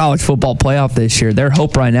the college football playoff this year. Their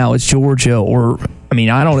hope right now is Georgia, or I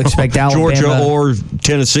don't expect Alabama. Georgia or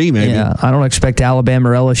Tennessee, maybe. Yeah, I don't expect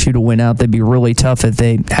Alabama or LSU to win out. They'd be really tough if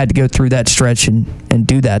they had to go through that stretch and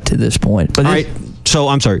do that to this point. But all right, So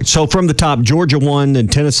I'm sorry. So from the top, Georgia 1, then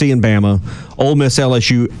Tennessee and Bama, Ole Miss,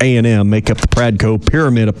 LSU, A&M make up the Pradco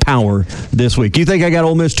pyramid of power this week. You think I got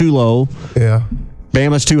Ole Miss too low? Yeah.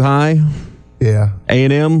 Bama's too high? Yeah.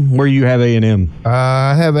 A&M? Where you have A&M?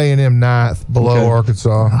 I have A&M 9th, below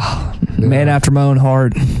Arkansas. Oh, man after my own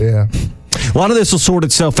heart. Yeah. A lot of this will sort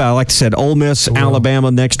itself out. Like I said, Ole Miss,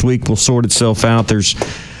 Alabama next week will sort itself out.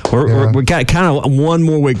 We got kind of one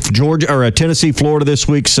more week. Georgia or Tennessee, Florida this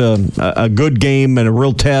week's a good game and a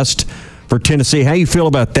real test for Tennessee. How you feel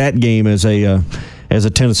about that game as a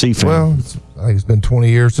Tennessee fan? Well, I think it's been 20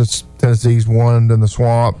 years since Tennessee's won in the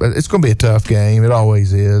Swamp. It's going to be a tough game. It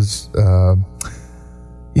always is. It's going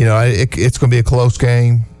to be a close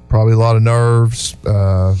game. Probably a lot of nerves.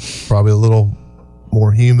 Probably a little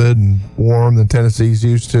more humid and warm than Tennessee's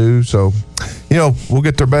used to. So, we'll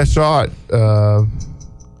get their best shot.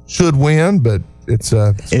 Should win, but it's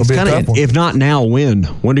going to be a tough one. If not now, when?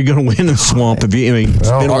 When are you going to win in the Swamp? It's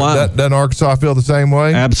been a while. Doesn't Arkansas feel the same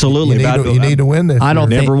way? Absolutely. You need to win this. I don't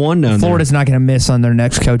never won down Florida's not going to miss on their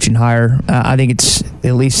next coaching hire. I think it's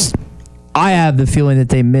at least I have the feeling that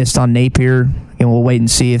they missed on Napier, and we'll wait and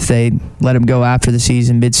see if they let him go after the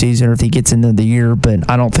season, midseason, or if he gets into the year. But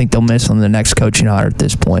I don't think they'll miss on the next coaching hire at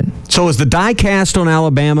this point. So is the die cast on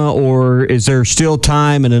Alabama, or is there still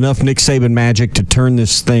time and enough Nick Saban magic to turn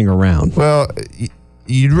this thing around? Well,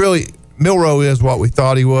 Milroe is what we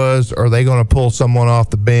thought he was. Are they going to pull someone off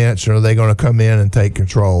the bench, or are they going to come in and take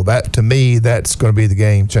control? That, to me, that's going to be the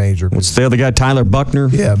game changer. What's the other guy, Tyler Buckner?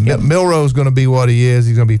 Yeah, Milroe's going to be what he is.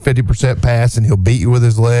 He's going to be 50% passing. He'll beat you with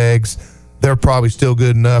his legs. They're probably still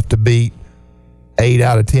good enough to beat 8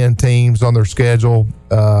 out of 10 teams on their schedule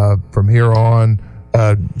from here on,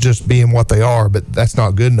 just being what they are. But that's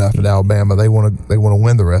not good enough at Alabama. They want to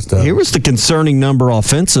win the rest of it. Here was the concerning number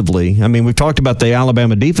offensively. I mean, we've talked about the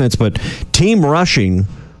Alabama defense, but team rushing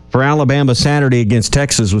for Alabama Saturday against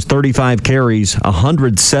Texas was 35 carries,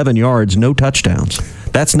 107 yards, no touchdowns.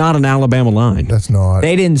 That's not an Alabama line. That's not.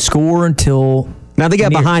 They didn't score until... Now, they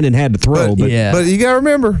got behind and had to throw. But you got to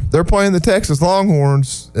remember, they're playing the Texas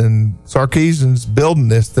Longhorns, and Sarkisian's building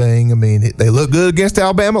this thing. I mean, they looked good against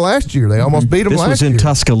Alabama last year. They almost beat them last year. This was in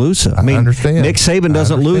Tuscaloosa. I mean, understand. Nick Saban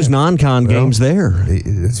doesn't lose non-con games there.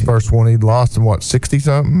 His first one, he'd lost in,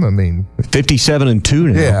 60-something? I mean...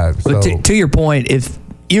 57-2 now. Yeah. So. To your point, if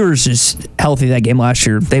Ewers is healthy that game last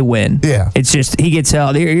year, they win. Yeah. It's just, he gets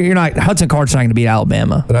out. Hudson Card's not going to beat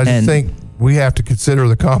Alabama. But I just think... we have to consider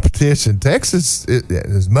the competition. Texas,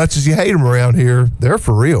 as much as you hate them around here, they're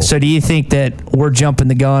for real. So do you think that we're jumping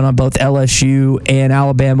the gun on both LSU and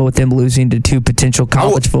Alabama with them losing to two potential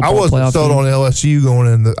college football playoff teams? I wasn't sold on LSU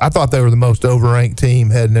going in. I thought they were the most overranked team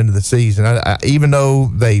heading into the season. Even though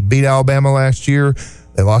they beat Alabama last year,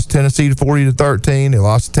 they lost Tennessee to 40-13. They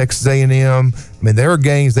lost to Texas A&M. I mean, there were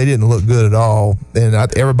games they didn't look good at all, and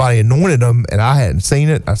everybody anointed them, and I hadn't seen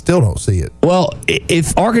it. I still don't see it. Well,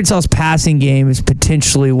 if Arkansas's passing game is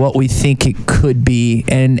potentially what we think it could be,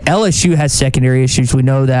 and LSU has secondary issues, we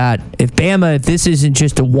know that. If this isn't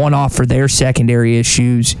just a one-off for their secondary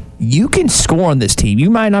issues, you can score on this team.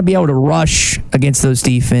 You might not be able to rush against those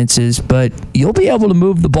defenses, but you'll be able to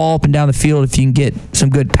move the ball up and down the field if you can get some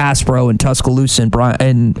good pass pro in Tuscaloosa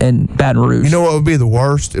and Baton Rouge. You know what would be the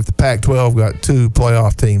worst? If the Pac-12 got 2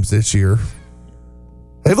 playoff teams this year.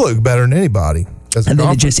 They've looked better than anybody. And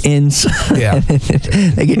then it just ends. Yeah.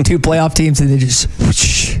 They get 2 playoff teams and then just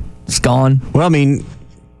it's gone. Well, I mean,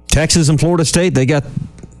 Texas and Florida State, they got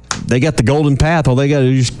the golden path. All they got to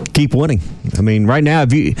do is just keep winning. I mean, right now,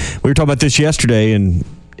 we were talking about this yesterday, and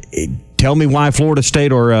tell me why Florida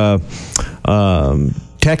State or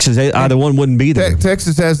Texas, either one wouldn't be there.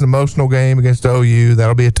 Texas has an emotional game against OU.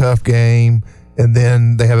 That'll be a tough game. And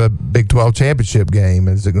then they have a Big 12 championship game.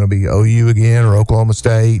 Is it going to be OU again or Oklahoma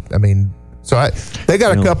State? I mean, they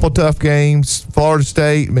got a couple tough games. Florida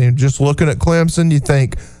State, I mean, just looking at Clemson, you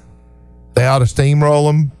think they ought to steamroll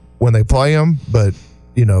them when they play them, but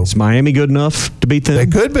is Miami good enough to beat them? They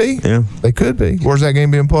could be. Yeah. They could be. Where's that game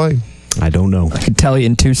being played? I don't know. I can tell you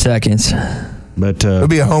in 2 seconds. But it'll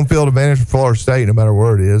be a home field advantage for Florida State no matter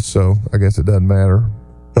where it is, so I guess it doesn't matter.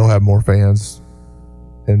 They'll have more fans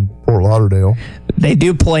in Fort Lauderdale. They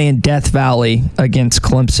do play in Death Valley against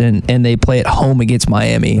Clemson, and they play at home against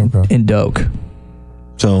Miami in Doak.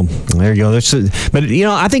 So there you go. But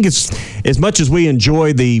I think it's as much as we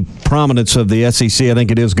enjoy the prominence of the SEC. I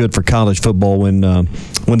think it is good for college football when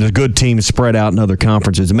there's good teams spread out in other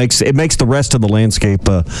conferences. It makes the rest of the landscape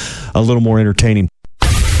a little more entertaining.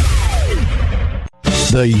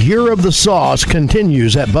 The year of the sauce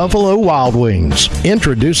continues at Buffalo Wild Wings.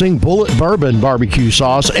 Introducing Bullet Bourbon Barbecue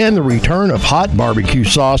Sauce and the return of Hot Barbecue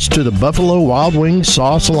Sauce to the Buffalo Wild Wings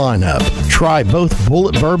sauce lineup. Try both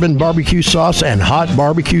Bullet Bourbon Barbecue Sauce and Hot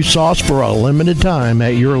Barbecue Sauce for a limited time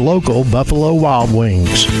at your local Buffalo Wild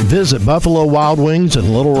Wings. Visit Buffalo Wild Wings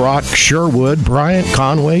in Little Rock, Sherwood, Bryant,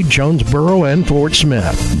 Conway, Jonesboro, and Fort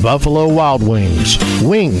Smith. Buffalo Wild Wings.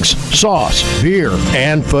 Wings, sauce, beer,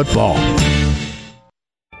 and football.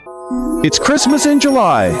 It's Christmas in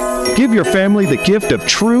July. Give your family the gift of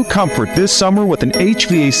true comfort this summer with an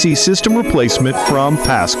HVAC system replacement from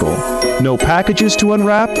Paschal. No packages to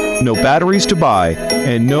unwrap, no batteries to buy,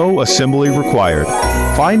 and no assembly required.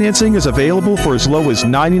 Financing is available for as low as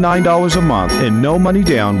 $99 a month and no money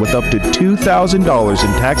down with up to $2,000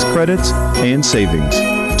 in tax credits and savings.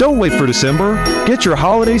 Don't wait for December. Get your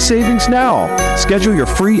holiday savings now. Schedule your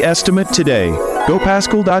free estimate today.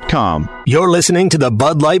 GoPaschal.com. You're listening to the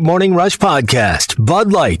Bud Light Morning Rush Podcast.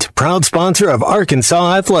 Bud Light, proud sponsor of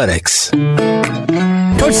Arkansas Athletics.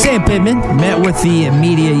 Coach Sam Pittman met with the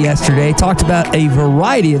media yesterday, talked about a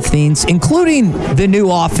variety of things, including the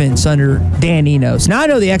new offense under Dan Enos. Now, I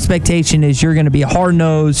know the expectation is you're going to be a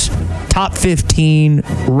hard-nosed, top 15,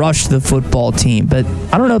 rush the football team, but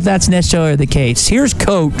I don't know if that's necessarily the case. Here's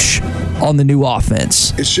Coach on the new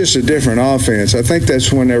offense. It's just a different offense. I think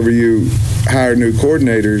that's whenever you hire new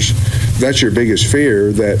coordinators, that's your biggest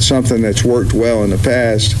fear, that something that's worked well in the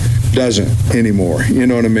past doesn't anymore. You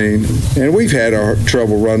know what I mean? And we've had our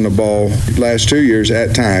trouble running the ball last 2 years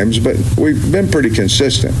at times, but we've been pretty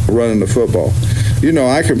consistent running the football. You know,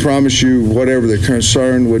 I can promise you whatever the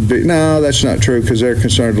concern would be. No, that's not true, because they're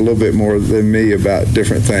concerned a little bit more than me about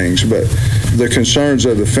different things. But the concerns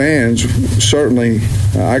of the fans, certainly,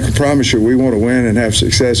 I can promise you we want to win and have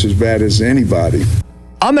success as bad as anybody.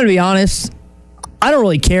 I'm going to be honest. I don't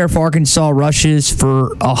really care if Arkansas rushes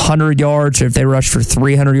for 100 yards or if they rush for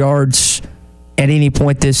 300 yards at any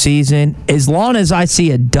point this season. As long as I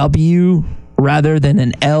see a W rather than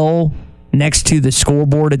an L next to the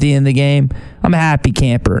scoreboard at the end of the game, I'm a happy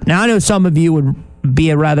camper. Now, I know some of you would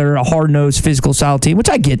be a hard-nosed, physical-style team, which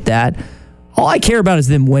I get that. All I care about is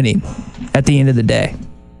them winning at the end of the day.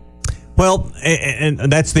 Well, and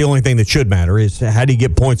that's the only thing that should matter is how do you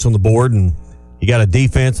get points on the board, and you got a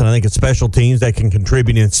defense, and I think it's special teams that can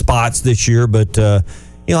contribute in spots this year. But, I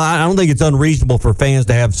don't think it's unreasonable for fans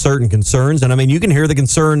to have certain concerns. And, I mean, you can hear the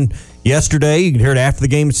concern yesterday. You can hear it after the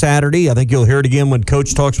game Saturday. I think you'll hear it again when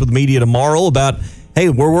Coach talks with the media tomorrow about, hey,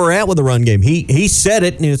 where we're at with the run game. He said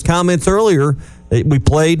it in his comments earlier that we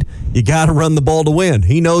played, you got to run the ball to win.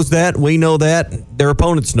 He knows that. We know that. Their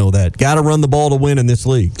opponents know that. Got to run the ball to win in this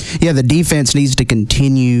league. Yeah, the defense needs to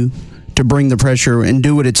continue to bring the pressure and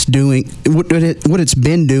do what it's doing, what it's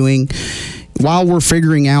been doing, while we're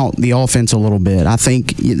figuring out the offense a little bit. I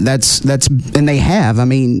think that's and they have. I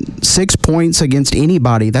mean, 6 points against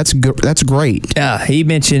anybody. That's great. Yeah, he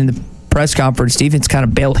mentioned in the press conference, defense kind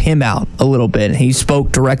of bailed him out a little bit. He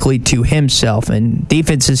spoke directly to himself, and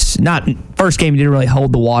defense is not. First game, you didn't really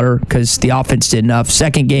hold the water because the offense did enough.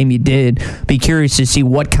 Second game, you did. Be curious to see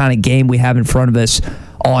what kind of game we have in front of us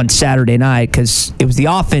on Saturday night, because it was the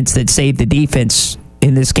offense that saved the defense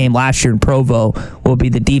in this game last year in Provo. Will be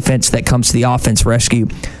the defense that comes to the offense rescue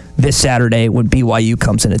this Saturday when BYU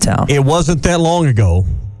comes into town. It wasn't that long ago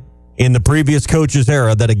in the previous coach's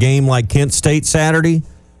era that a game like Kent State Saturday,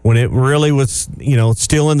 when it really was,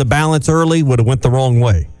 still in the balance early, would have went the wrong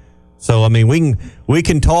way. So, I mean, we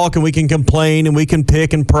can talk and we can complain and we can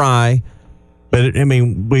pick and pry, but I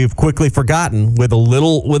mean, we've quickly forgotten with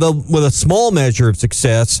a small measure of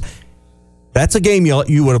success. That's a game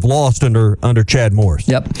you would have lost under Chad Morris.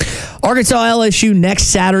 Yep. Arkansas LSU next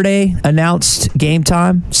Saturday, announced game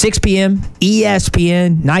time, 6 p.m.,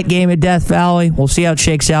 ESPN, night game at Death Valley. We'll see how it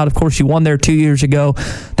shakes out. Of course, you won there 2 years ago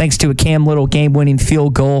thanks to a Cam Little game-winning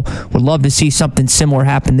field goal. Would love to see something similar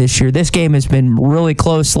happen this year. This game has been really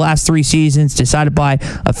close the last 3 seasons, decided by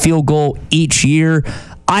a field goal each year.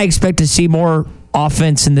 I expect to see more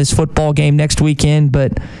offense in this football game next weekend,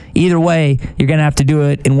 but either way, you're going to have to do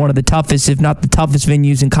it in one of the toughest, if not the toughest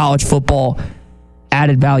venues in college football.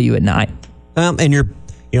 Added value at night. And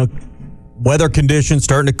weather conditions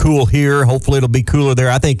starting to cool here. Hopefully it'll be cooler there.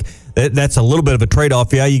 I think that's a little bit of a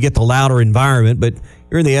trade-off. Yeah, you get the louder environment, but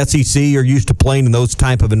you're in the SEC, you're used to playing in those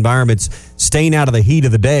type of environments. Staying out of the heat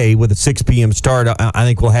of the day with a 6 p.m. start, I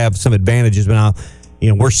think will have some advantages, but now,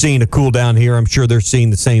 we're seeing a cool down here. I'm sure they're seeing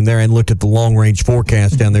the same there. And looked at the long-range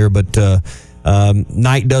forecast down there, but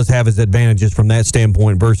night does have its advantages from that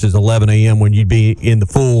standpoint versus 11 a.m. when you'd be in the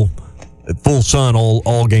full full sun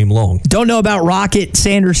all game long. Don't know about Rocket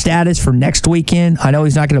Sanders' status for next weekend. I know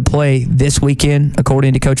he's not going to play this weekend,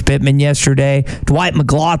 according to Coach Pittman yesterday. Dwight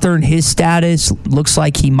McLaughlin, his status looks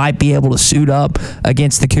like he might be able to suit up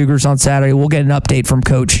against the Cougars on Saturday. We'll get an update from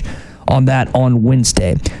Coach on that on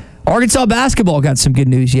Wednesday. Arkansas basketball got some good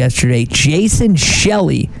news yesterday. Jason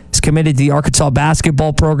Shelley is committed to the Arkansas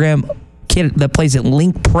basketball program. Kid that plays at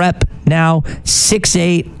Link Prep now,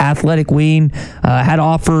 6'8", athletic wing, had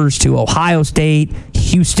offers to Ohio State,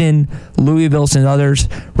 Houston, Louisville, and others.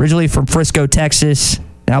 Originally from Frisco, Texas,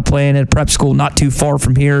 now playing at a prep school not too far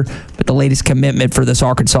from here, but the latest commitment for this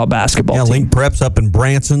Arkansas basketball team. Link Prep's up in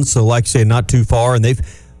Branson, so like I say, not too far, and they've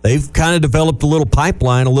kind of developed a little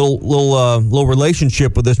pipeline, a little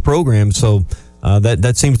relationship with this program, so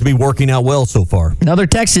that seems to be working out well so far. Another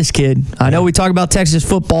Texas kid. I know we talk about Texas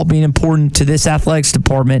football being important to this athletics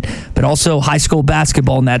department, but also high school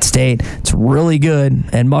basketball in that state. It's really good,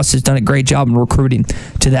 and Muss has done a great job in recruiting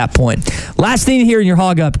to that point. Last thing here in your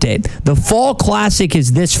Hog Update. The Fall Classic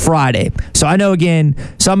is this Friday. So I know, again,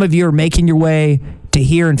 some of you are making your way to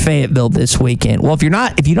here in Fayetteville this weekend. Well, if you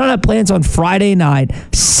don't have plans on Friday night,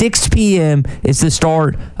 6 p.m. is the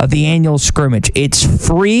start of the annual scrimmage. It's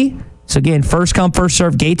free. So again, first come, first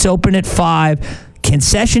serve. Gates open at 5.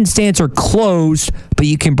 Concession stands are closed, but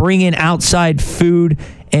you can bring in outside food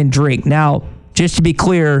and drink. Now, just to be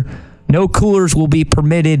clear, no coolers will be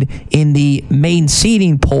permitted in the main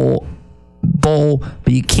seating bowl,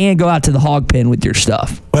 but you can go out to the hog pen with your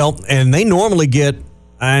stuff. Well, and they normally get,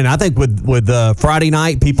 and I think with Friday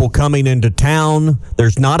night, people coming into town,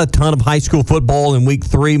 there's not a ton of high school football in week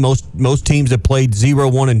 3. Most teams have played 0,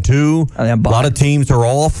 1, and 2. A lot of teams are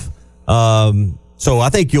off. So I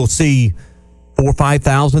think you'll see 4,000 or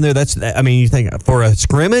 5,000 there. You think for a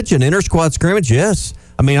scrimmage, an inter-squad scrimmage, yes.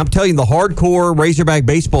 I'm telling you, the hardcore Razorback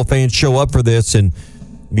baseball fans show up for this, and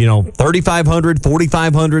 3,500,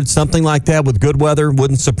 4,500, something like that with good weather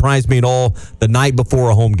wouldn't surprise me at all the night before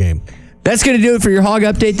a home game. That's going to do it for your Hog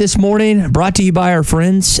Update this morning, brought to you by our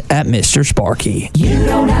friends at Mr. Sparky. You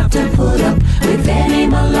don't have to put up with any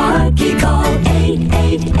malarkey. Call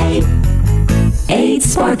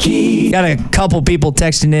 888-8-SPARKY. Got a couple people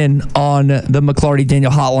texting in on the McLarty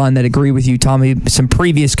Daniel hotline that agree with you, Tommy. Some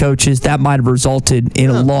previous coaches, that might have resulted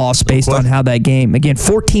in a loss based on how that game. Again,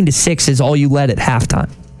 14-6 is all you led at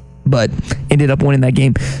halftime, but ended up winning that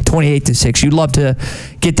game 28-6. You'd love to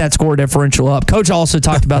get that score differential up. Coach also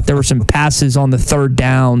talked about there were some passes on the third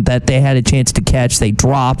down that they had a chance to catch. They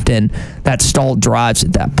dropped, and that stalled drives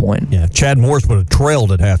at that point. Yeah, Chad Morris would have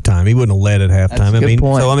trailed at halftime. He wouldn't have led at halftime. That's a good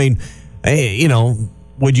point. So, hey,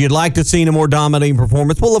 would you like to see a more dominating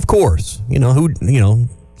performance? Well, of course.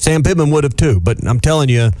 Sam Pittman would have too. But I'm telling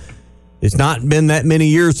you, it's not been that many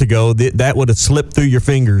years ago that would have slipped through your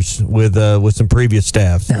fingers with some previous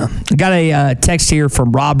staffs. Yeah. I got a text here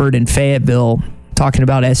from Robert in Fayetteville talking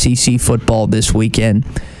about SEC football this weekend.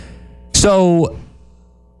 So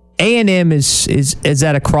A&M is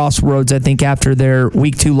at a crossroads, I think, after their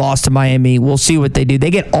Week 2 loss to Miami. We'll see what they do.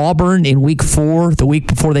 They get Auburn in Week 4, the week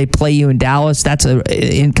before they play you in Dallas. That's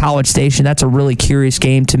in College Station. That's a really curious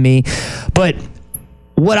game to me. But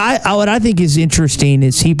what I think is interesting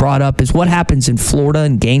is he brought up is what happens in Florida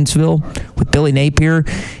and Gainesville with Billy Napier.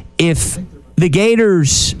 If the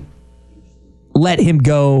Gators let him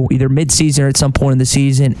go either midseason or at some point in the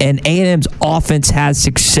season and A&M's offense has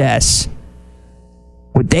success,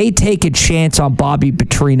 would they take a chance on Bobby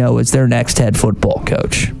Petrino as their next head football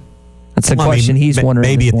coach? That's the question he's wondering.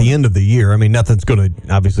 Maybe at the end of the year. Nothing's going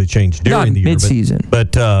to obviously change during the year. Midseason.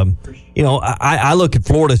 But I look at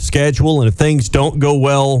Florida's schedule, and if things don't go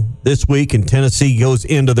well this week and Tennessee goes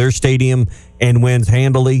into their stadium and wins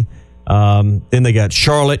handily, then they got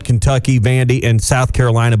Charlotte, Kentucky, Vandy, and South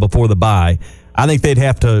Carolina before the bye. I think they'd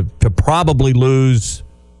have to probably lose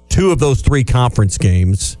 2 of those 3 conference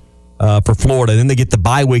games for Florida. Then they get the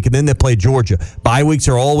bye week, and then they play Georgia. Bye weeks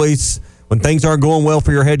are always, when things aren't going well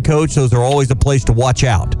for your head coach, those are always a place to watch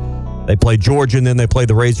out. They play Georgia, and then they play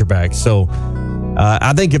the Razorbacks. So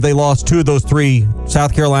I think if they lost 2 of those 3,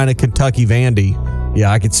 South Carolina, Kentucky, Vandy,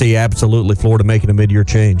 I could see absolutely Florida making a mid-year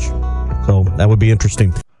change. So that would be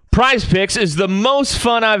interesting. Prize Picks is the most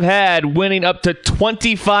fun I've had, winning up to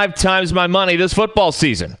 25 times my money this football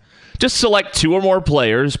season. Just select 2 or more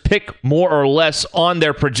players, pick more or less on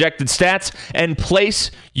their projected stats, and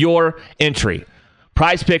place your entry.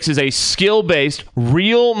 Prize Picks is a skill-based,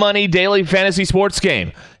 real money daily fantasy sports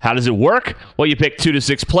game. How does it work? Well, you pick 2 to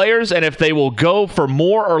 6 players, and if they will go for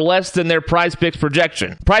more or less than their Prize Picks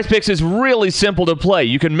projection. Prize Picks is really simple to play.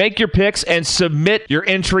 You can make your picks and submit your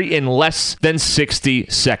entry in less than 60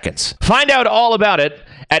 seconds. Find out all about it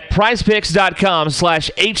at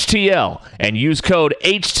prizepicks.com/HTL and use code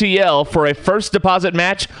HTL for a first deposit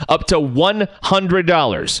match up to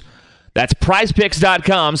 $100. That's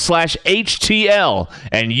prizepicks.com/HTL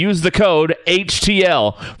and use the code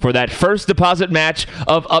HTL for that first deposit match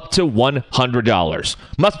of up to $100.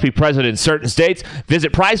 Must be present in certain states.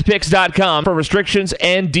 Visit prizepicks.com for restrictions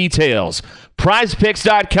and details.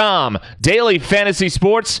 Prizepicks.com, daily fantasy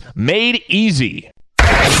sports made easy.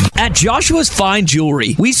 At Joshua's Fine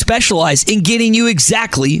Jewelry, we specialize in getting you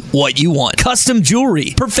exactly what you want. Custom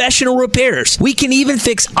jewelry, professional repairs. We can even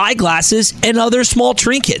fix eyeglasses and other small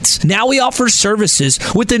trinkets. Now we offer services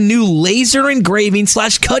with a new laser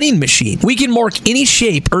engraving/cutting machine. We can mark any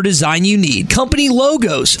shape or design you need. Company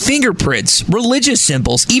logos, fingerprints, religious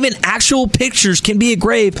symbols, even actual pictures can be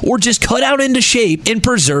engraved or just cut out into shape and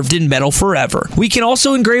preserved in metal forever. We can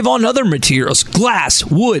also engrave on other materials, glass,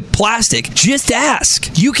 wood, plastic. Just ask.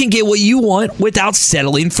 You can get what you want without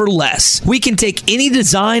settling for less. We can take any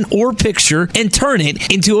design or picture and turn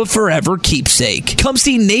it into a forever keepsake. Come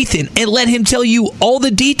see Nathan and let him tell you all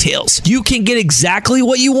the details. You can get exactly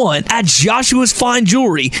what you want at Joshua's Fine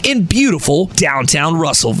Jewelry in beautiful downtown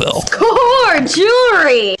Russellville. Core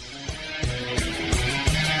Jewelry.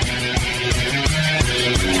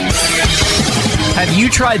 Have you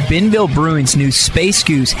tried Benville Brewing's new Space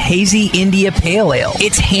Goose Hazy India Pale Ale?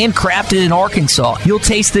 It's handcrafted in Arkansas. You'll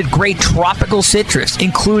taste the great tropical citrus,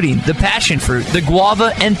 including the passion fruit, the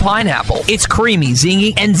guava, and pineapple. It's creamy,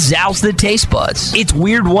 zingy, and zouts the taste buds. It's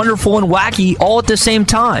weird, wonderful, and wacky all at the same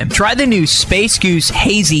time. Try the new Space Goose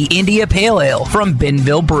Hazy India Pale Ale from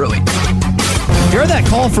Benville Brewing. You heard that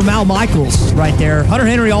call from Al Michaels right there. Hunter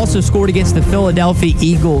Henry also scored against the Philadelphia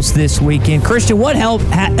Eagles this weekend. Christian, what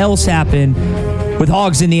else happened with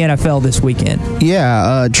Hogs in the NFL this weekend?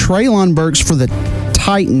 Yeah, Treylon Burks for the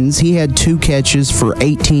Titans. He had 2 catches for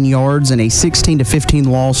 18 yards and a 16-15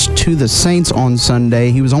 loss to the Saints on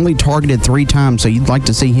Sunday. He was only targeted 3 times, so you'd like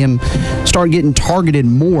to see him start getting targeted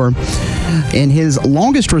more. And his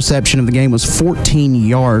longest reception of the game was 14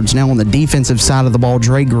 yards. Now on the defensive side of the ball,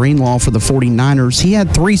 Dre Greenlaw for the 49ers. He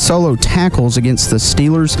had 3 solo tackles against the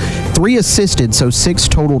Steelers, 3 assisted, so 6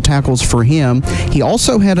 total tackles for him. He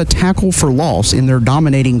also had a tackle for loss in their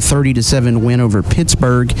dominating 30-7 win over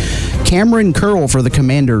Pittsburgh. Cameron Curl for the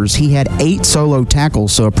Commanders. He had 8 solo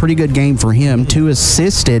tackles, so a pretty good game for him. 2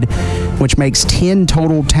 assisted, which makes 10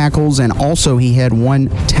 total tackles, and also he had 1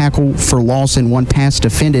 tackle for loss and 1 pass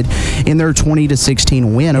defended in their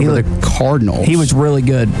 20-16 win over the Cardinals. He was really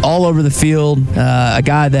good all over the field. A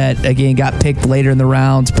guy that, again, got picked later in the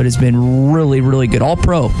rounds, but has been really, really good. All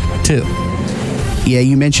pro, too. Yeah,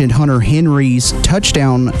 you mentioned Hunter Henry's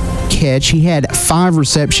touchdown catch. He had 5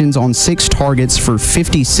 receptions on 6 targets for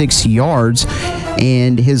 56 yards,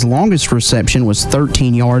 and his longest reception was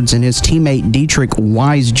 13 yards. And his teammate Dietrich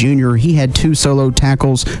Wise Jr., he had 2 solo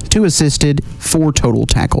tackles, 2 assisted, 4 total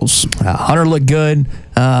tackles. Hunter looked good.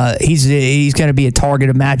 He's going to be a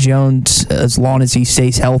target of Matt Jones as long as he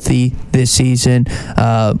stays healthy this season.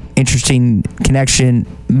 Interesting connection.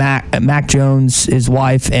 Mac Jones, his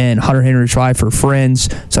wife, and Hunter Henry's wife are friends,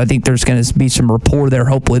 so I think there's going to be some rapport there.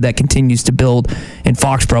 Hopefully that continues to build in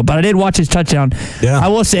Foxborough. But I did watch his touchdown. Yeah. I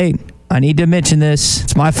will say, I need to mention this.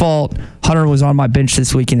 It's my fault. Hunter was on my bench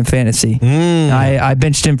this weekend in fantasy. I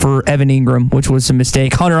benched him for Evan Ingram, which was a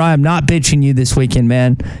mistake. Hunter, I am not benching you this weekend,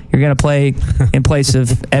 man. You're going to play in place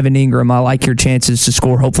of Evan Ingram. I like your chances to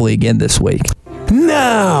score hopefully again this week.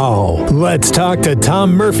 Now, let's talk to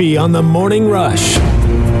Tom Murphy on the Morning Rush.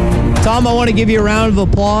 Tom, I want to give you a round of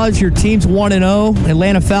applause. Your team's 1-0.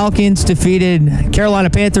 Atlanta Falcons defeated Carolina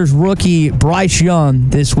Panthers rookie Bryce Young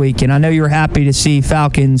this week, and I know you're happy to see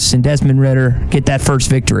Falcons and Desmond Ridder get that first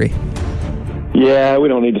victory. Yeah, we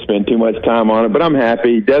don't need to spend too much time on it, but I'm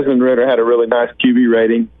happy. Desmond Ridder had a really nice QB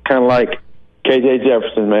rating, kind of like KJ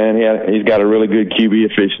Jefferson, man. He's got a really good QB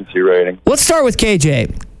efficiency rating. Let's start with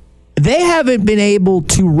KJ. They haven't been able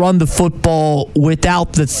to run the football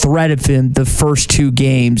without the threat of him the first 2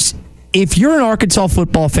 games. If you're an Arkansas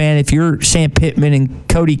football fan, if you're Sam Pittman and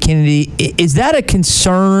Cody Kennedy, is that a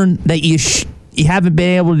concern that you haven't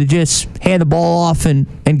been able to just hand the ball off and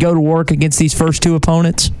go to work against these first 2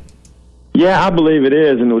 opponents? Yeah, I believe it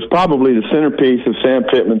is, and it was probably the centerpiece of Sam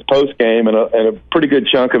Pittman's postgame and a pretty good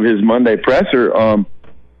chunk of his Monday presser.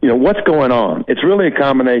 What's going on? It's really a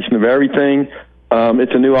combination of everything.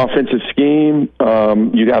 It's a new offensive scheme.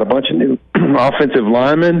 You got a bunch of new offensive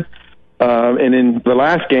linemen. And in the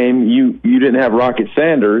last game, you didn't have Rocket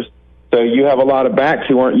Sanders, so you have a lot of backs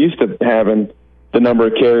who aren't used to having the number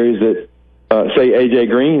of carries that, say, A.J.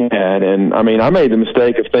 Green had. And, I made the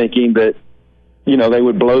mistake of thinking that they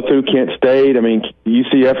would blow through Kent State. I mean,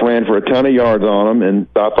 UCF ran for a ton of yards on them, and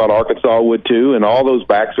I thought Arkansas would too. And all those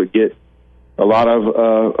backs would get a lot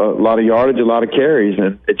of yardage, a lot of carries,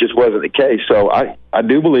 and it just wasn't the case. So I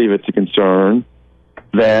do believe it's a concern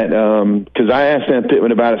that because I asked Sam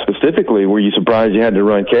Pittman about it specifically. Were you surprised you had to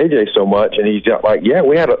run KJ so much? And he's like, yeah,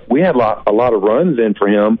 we had a lot of runs in for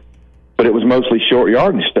him, but it was mostly short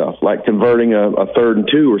yardage stuff, like converting a 3rd and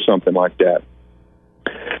 2 or something like that.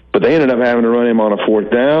 But they ended up having to run him on a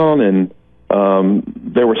 4th down, and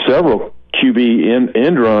there were several QB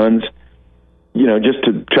end runs, just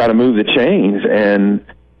to try to move the chains, and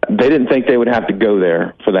they didn't think they would have to go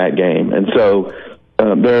there for that game. And so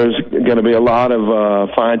there's going to be a lot of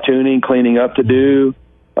fine-tuning, cleaning up to do.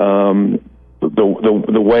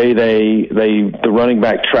 The way the running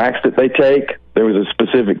back tracks that they take, there was a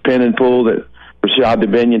specific pin and pull that Rashad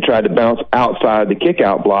Dubinion tried to bounce outside the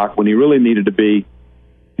kick-out block when he really needed to be,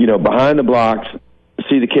 behind the blocks,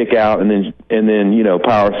 see the kick out, and then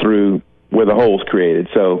power through where the hole's created.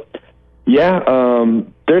 So,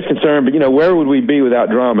 there's concern, but where would we be without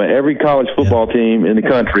drama? Every college football team in the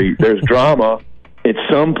country, there's drama at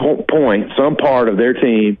some point, some part of their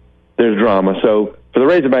team. There's drama. So for the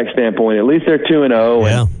Razorback standpoint, at least they're 2-0,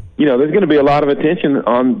 and there's going to be a lot of attention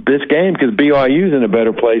on this game because BYU's in a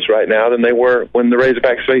better place right now than they were when the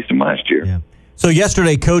Razorbacks faced them last year. Yeah. So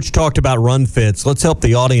yesterday, Coach talked about run fits. Let's help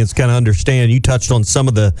the audience kind of understand. You touched on some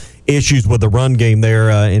of the issues with the run game there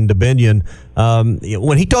in Dubinion.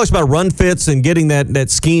 When he talks about run fits and getting that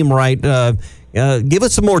scheme right, give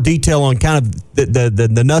us some more detail on kind of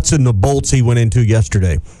the nuts and the bolts he went into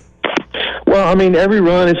yesterday. Well, I mean, every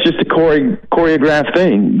run is just a choreographed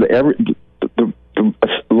thing. The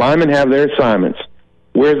linemen have their assignments.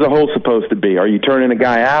 Where's the hole supposed to be? Are you turning a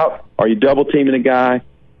guy out? Are you double teaming a guy?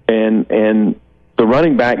 And the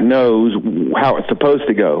running back knows how it's supposed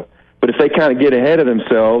to go. But if they kind of get ahead of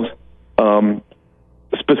themselves,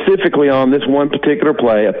 specifically on this one particular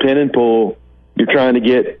play, a pin and pull, you're trying to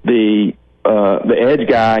get the edge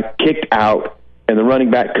guy kicked out, and the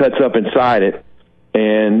running back cuts up inside it.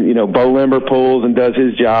 And, Bo Limber pulls and does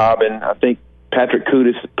his job, and I think Patrick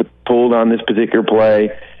Kudus pulled on this particular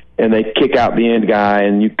play, and they kick out the end guy,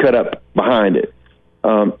 and you cut up behind it.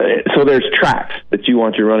 So there's tracks that you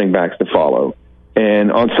want your running backs to follow.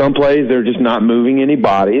 And on some plays, they're just not moving any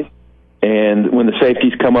bodies. And when the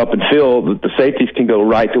safeties come up and fill, the safeties can go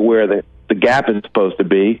right to where the gap is supposed to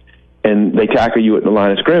be, and they tackle you at the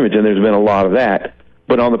line of scrimmage, and there's been a lot of that.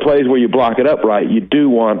 But on the plays where you block it up right, you do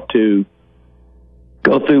want to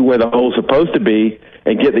go through where the hole's supposed to be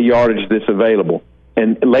and get the yardage that's available.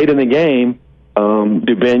 And late in the game,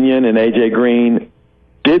 Dubinion and A.J. Green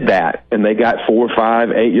did that, and they got 4, 5,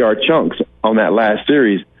 8-yard chunks on that last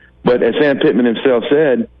series. But as Sam Pittman himself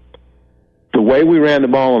said, the way we ran the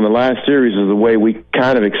ball on the last series is the way we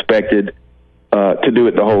kind of expected to do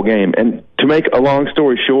it the whole game. And to make a long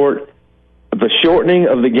story short, the shortening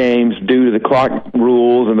of the games due to the clock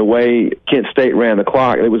rules and the way Kent State ran the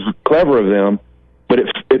clock, it was clever of them, but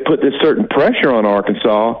it put this certain pressure on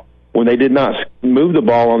Arkansas when they did not move the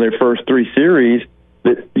ball on their first 3 series,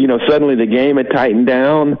 that, suddenly the game had tightened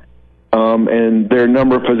down, and their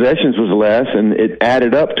number of possessions was less, and it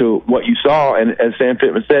added up to what you saw. And as Sam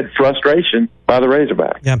Pittman said, frustration by the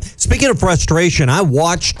Razorbacks. Yeah. Speaking of frustration, I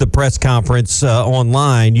watched the press conference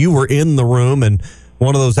online. You were in the room, and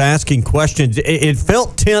one of those asking questions, it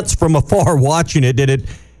felt tense from afar watching it. Did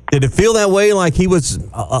it feel that way, like he was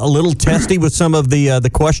a little testy with some of the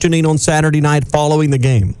questioning on Saturday night following the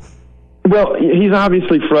game? Well, he's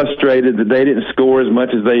obviously frustrated that they didn't score as much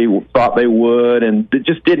as they thought they would, and they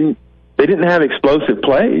just didn't have explosive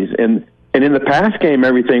plays. And in the pass game,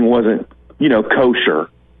 everything wasn't, kosher.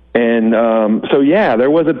 And there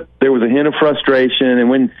was a hint of frustration. And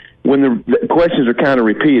when the questions are kind of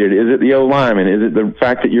repeated, is it the O-lineman? Is it the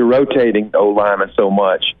fact that you're rotating the O-lineman so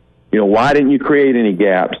much? Why didn't you create any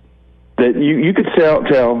gaps? That you could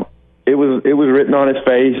tell it was written on his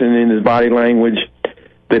face and in his body language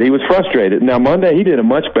that he was frustrated. Now, Monday, he did a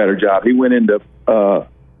much better job. He went into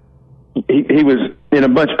he was in a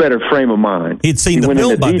much better frame of mind. He'd seen the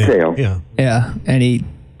film by detail. Then. Yeah, and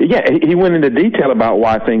he went into detail about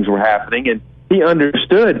why things were happening, and he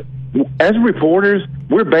understood. As reporters,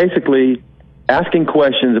 we're basically asking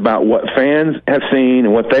questions about what fans have seen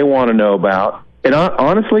and what they want to know about. And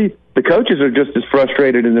honestly, the coaches are just as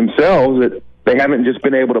frustrated in themselves that they haven't just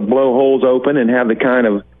been able to blow holes open and have the kind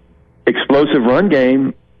of explosive run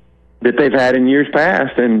game that they've had in years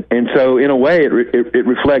past. And so in a way it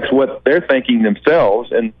reflects what they're thinking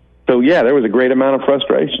themselves. And so, there was a great amount of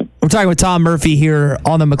frustration. We're talking with Tom Murphy here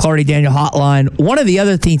on the McLarty Daniel Hotline. One of the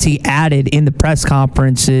other things he added in the press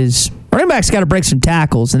conference is running backs got to break some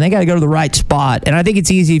tackles, and they got to go to the right spot. And I think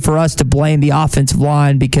it's easy for us to blame the offensive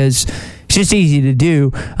line because it's just easy to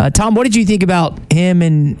do. Tom, what did you think about him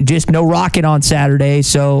and just no rocket on Saturday?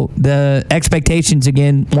 So the expectations,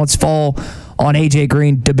 again, once fall on A.J.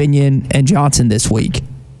 Green, Dubinion, and Johnson this week.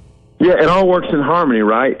 Yeah, it all works in harmony,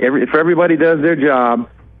 right? If everybody does their job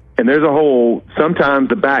and there's a hole, sometimes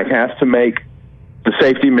the back has to make the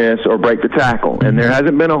safety miss or break the tackle, and there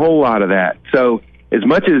hasn't been a whole lot of that. So as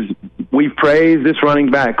much as we've praised this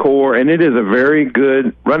running back core, and it is a very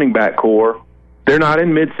good running back core, they're not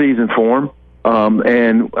in midseason form.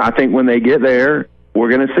 And I think when they get there, we're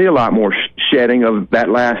going to see a lot more shedding of that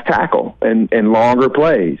last tackle and longer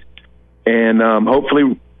plays. And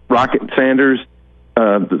hopefully Rocket Sanders,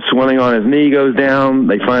 the swelling on his knee goes down.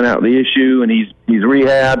 They find out the issue, and he's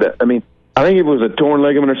rehabbed. I mean, I think if it was a torn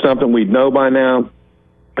ligament or something, we'd know by now.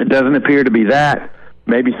 It doesn't appear to be that.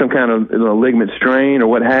 Maybe some kind of ligament strain or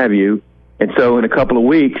what have you. And so in a couple of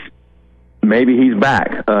weeks, maybe he's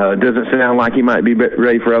back. It doesn't sound like he might be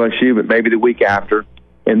ready for LSU, but maybe the week after.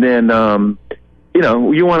 And then,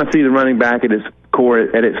 you want to see the running back at his core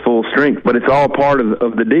at its full strength, but it's all part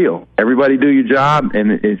of the deal. Everybody do your job,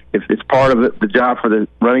 and if it's part of the job for the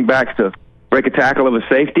running backs to break a tackle of a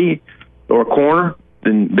safety or a corner,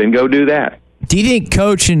 then go do that. Do you think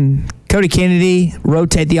Coach and Cody Kennedy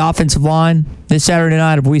rotate the offensive line this Saturday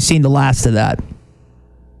night? Have we seen the last of that?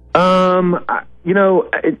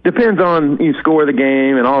 It depends on you score the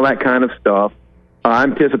game and all that kind of stuff. I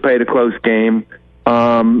anticipate a close game.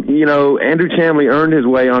 Andrew Chamley earned his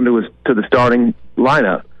way to the starting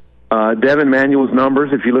lineup. Devin Manuel's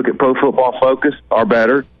numbers, if you look at Pro Football Focus, are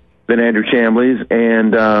better than Andrew Chamley's,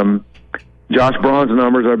 and Josh Braun's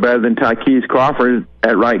numbers are better than Tykees Crawford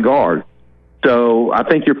at right guard. So I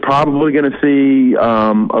think you're probably going to see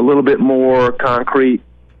a little bit more concrete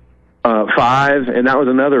five, and that was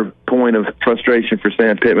another point of frustration for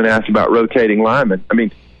Sam Pittman asked about rotating linemen. I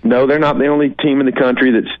mean, no, they're not the only team in the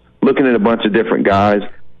country that's looking at a bunch of different guys,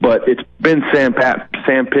 but it's been Sam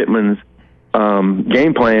Pittman's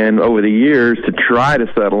game plan over the years to try to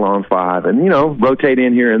settle on five and, rotate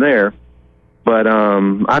in here and there. But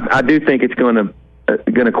I do think it's going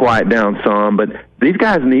to quiet down some, but these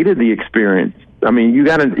guys needed the experience. I mean, you've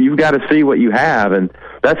got to see what you have, and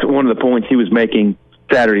that's one of the points he was making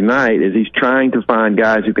Saturday night is he's trying to find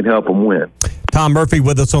guys who can help him win. Tom Murphy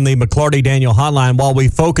with us on the McClarty Daniel Hotline. While we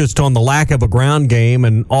focused on the lack of a ground game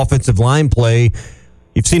and offensive line play,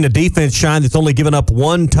 you've seen a defense shine that's only given up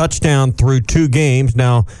one touchdown through 2 games.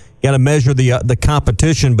 Now, you got to measure the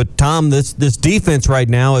competition, but Tom, this defense right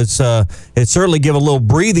now is certainly given a little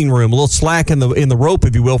breathing room, a little slack in the rope,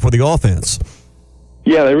 if you will, for the offense.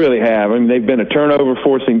 Yeah, they really have. I mean, they've been a turnover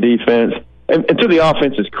forcing defense. And to the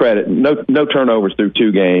offense's credit, no turnovers through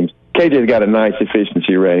 2 games. KJ's got a nice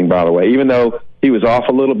efficiency rating, by the way. Even though he was off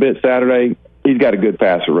a little bit Saturday, he's got a good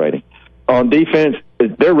passer rating. On defense,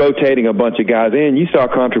 they're rotating a bunch of guys in. You saw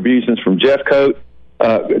contributions from Jeff Coate.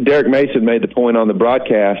 Derek Mason made the point on the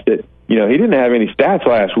broadcast that, he didn't have any stats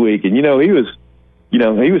last week, and, he was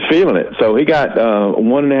feeling it. So he got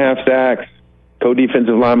 1.5 sacks,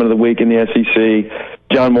 co-defensive lineman of the week in the SEC.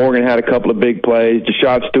 John Morgan had a couple of big plays.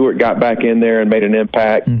 Jashad Stewart got back in there and made an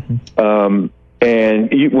impact. Mm-hmm.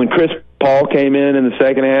 When Chris Paul came in the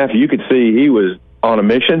second half, you could see he was on a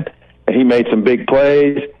mission, and he made some big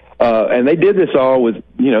plays. And they did this all with,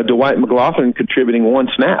 Dwight McLaughlin contributing 1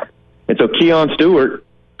 snap. And so Keon Stewart,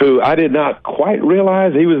 who I did not quite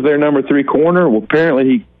realize he was their number 3 corner, well, apparently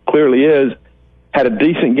he clearly is, had a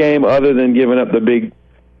decent game other than giving up the big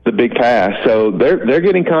pass. So they're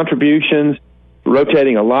getting contributions,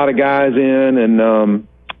 rotating a lot of guys in, and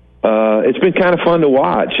it's been kind of fun to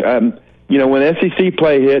watch. When SEC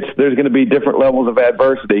play hits, there's going to be different levels of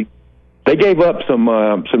adversity. They gave up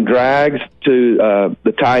some drags to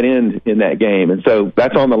the tight end in that game, and so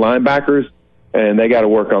that's on the linebackers, and they got to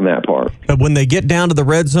work on that part. But when they get down to the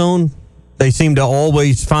red zone, they seem to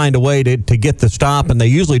always find a way to get the stop, and they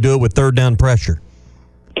usually do it with third down pressure.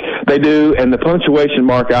 They do, and the punctuation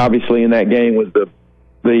mark obviously in that game was the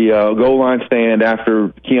goal line stand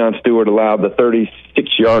after Keon Stewart allowed the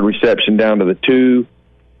 36-yard reception down to the 2.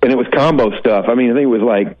 And it was combo stuff. I mean, I think it was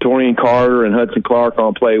like Torian Carter and Hudson Clark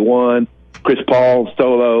on play 1, Chris Paul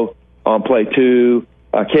solo on play 2.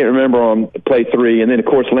 I can't remember on play 3. And then, of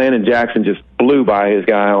course, Landon Jackson just blew by his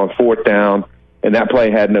guy on 4th down, and that play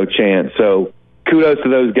had no chance. So kudos to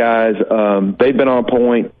those guys. They've been on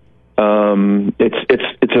point.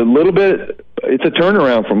 It's a little bit. It's a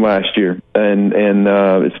turnaround from last year, and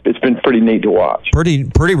it's been pretty neat to watch.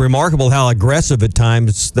 Pretty remarkable how aggressive at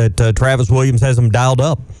times that Travis Williams has them dialed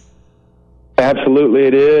up. Absolutely,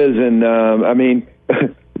 it is, and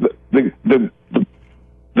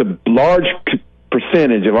the large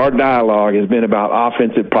percentage of our dialogue has been about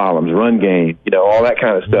offensive problems, run game, all that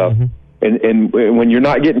kind of stuff. Mm-hmm. And when you're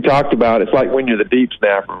not getting talked about, it's like when you're the deep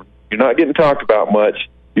snapper. You're not getting talked about much.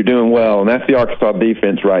 You're doing well, and that's the Arkansas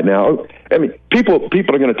defense right now. I mean, people are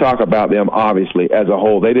going to talk about them, obviously, as a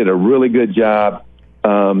whole. They did a really good job.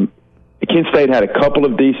 Kent State had a couple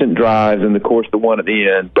of decent drives, and, of course, the one at the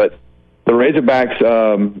end. But the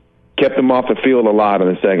Razorbacks kept them off the field a lot in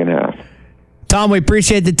the second half. Tom, we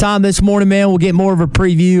appreciate the time this morning, man. We'll get more of a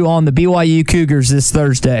preview on the BYU Cougars this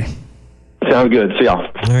Thursday. Sounds good. See y'all.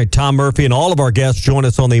 All right, Tom Murphy and all of our guests join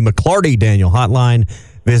us on the McClarty-Daniel hotline.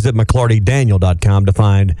 Visit McClartyDaniel.com to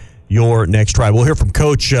find your next try. We'll hear from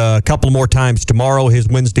Coach a couple more times tomorrow, his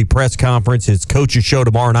Wednesday press conference, his coach's show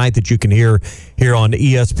tomorrow night that you can hear here on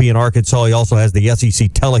ESPN Arkansas. He also has the SEC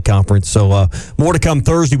teleconference. So more to come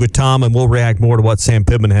Thursday with Tom, and we'll react more to what Sam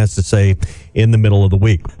Pittman has to say in the middle of the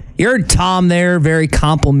week. You heard Tom there, very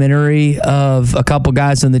complimentary of a couple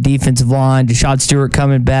guys on the defensive line. Deshaun Stewart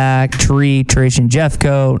coming back, Trajan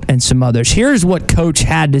Jeffcoat, and some others. Here's what Coach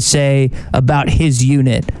had to say about his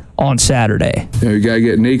unit on Saturday. You got to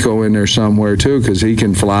get Nico in there somewhere too, because he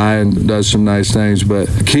can fly and does some nice things. But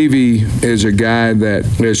Kiwi is a guy that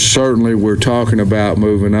is certainly, we're talking about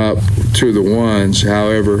moving up to the ones.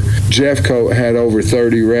 However, Jeffcoat had over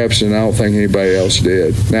 30 reps, and I don't think anybody else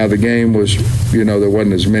did. Now the game was, there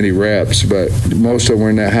wasn't as many reps, but most of them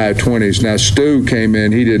were in the high 20s. Now Stu came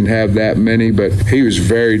in, he didn't have that many, but he was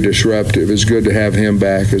very disruptive. It's good to have him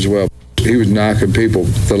back as well. He was knocking people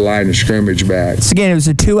to the line of scrimmage back. So again, it was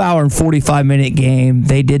a 2-hour and 45-minute game.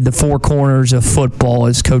 They did the four corners of football,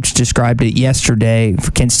 as Coach described it yesterday,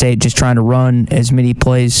 for Kent State, just trying to run as many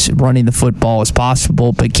plays running the football as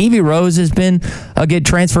possible. But Kiwi Rose has been a good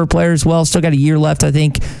transfer player as well. Still got a year left, I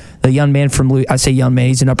think. The young man I say young man,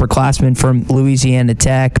 he's an upperclassman from Louisiana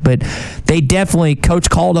Tech, but they definitely, Coach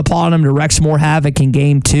called upon him to wreak some more havoc in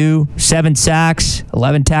game 2. 7 sacks,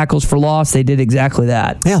 11 tackles for loss. They did exactly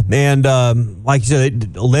that. Yeah, and like you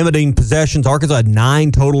said, limiting possessions. Arkansas had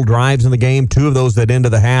 9 total drives in the game, 2 of those that end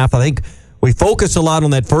of the half. I think we focus a lot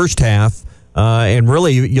on that first half. And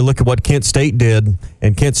really, you look at what Kent State did,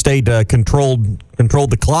 and Kent State controlled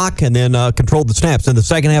the clock and then controlled the snaps. In the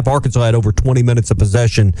second half, Arkansas had over 20 minutes of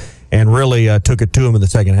possession and really took it to them in the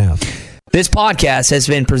second half. This podcast has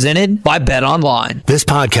been presented by BetOnline. This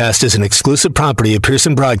podcast is an exclusive property of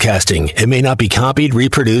Pearson Broadcasting. It may not be copied,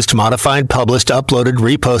 reproduced, modified, published, uploaded,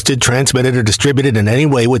 reposted, transmitted, or distributed in any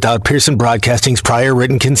way without Pearson Broadcasting's prior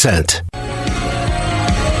written consent.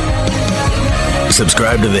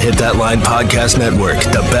 Subscribe to the Hit That Line Podcast Network,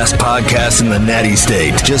 the best podcast in the Natty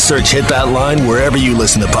State. Just search Hit That Line wherever you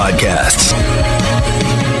listen to podcasts.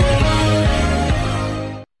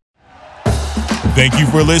 Thank you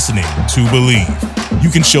for listening to Believe. You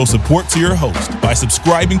can show support to your host by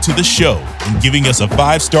subscribing to the show and giving us a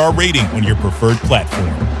 5-star rating on your preferred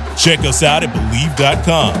platform. Check us out at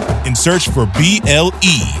Believe.com and search for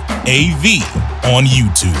BLEAV on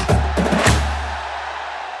YouTube.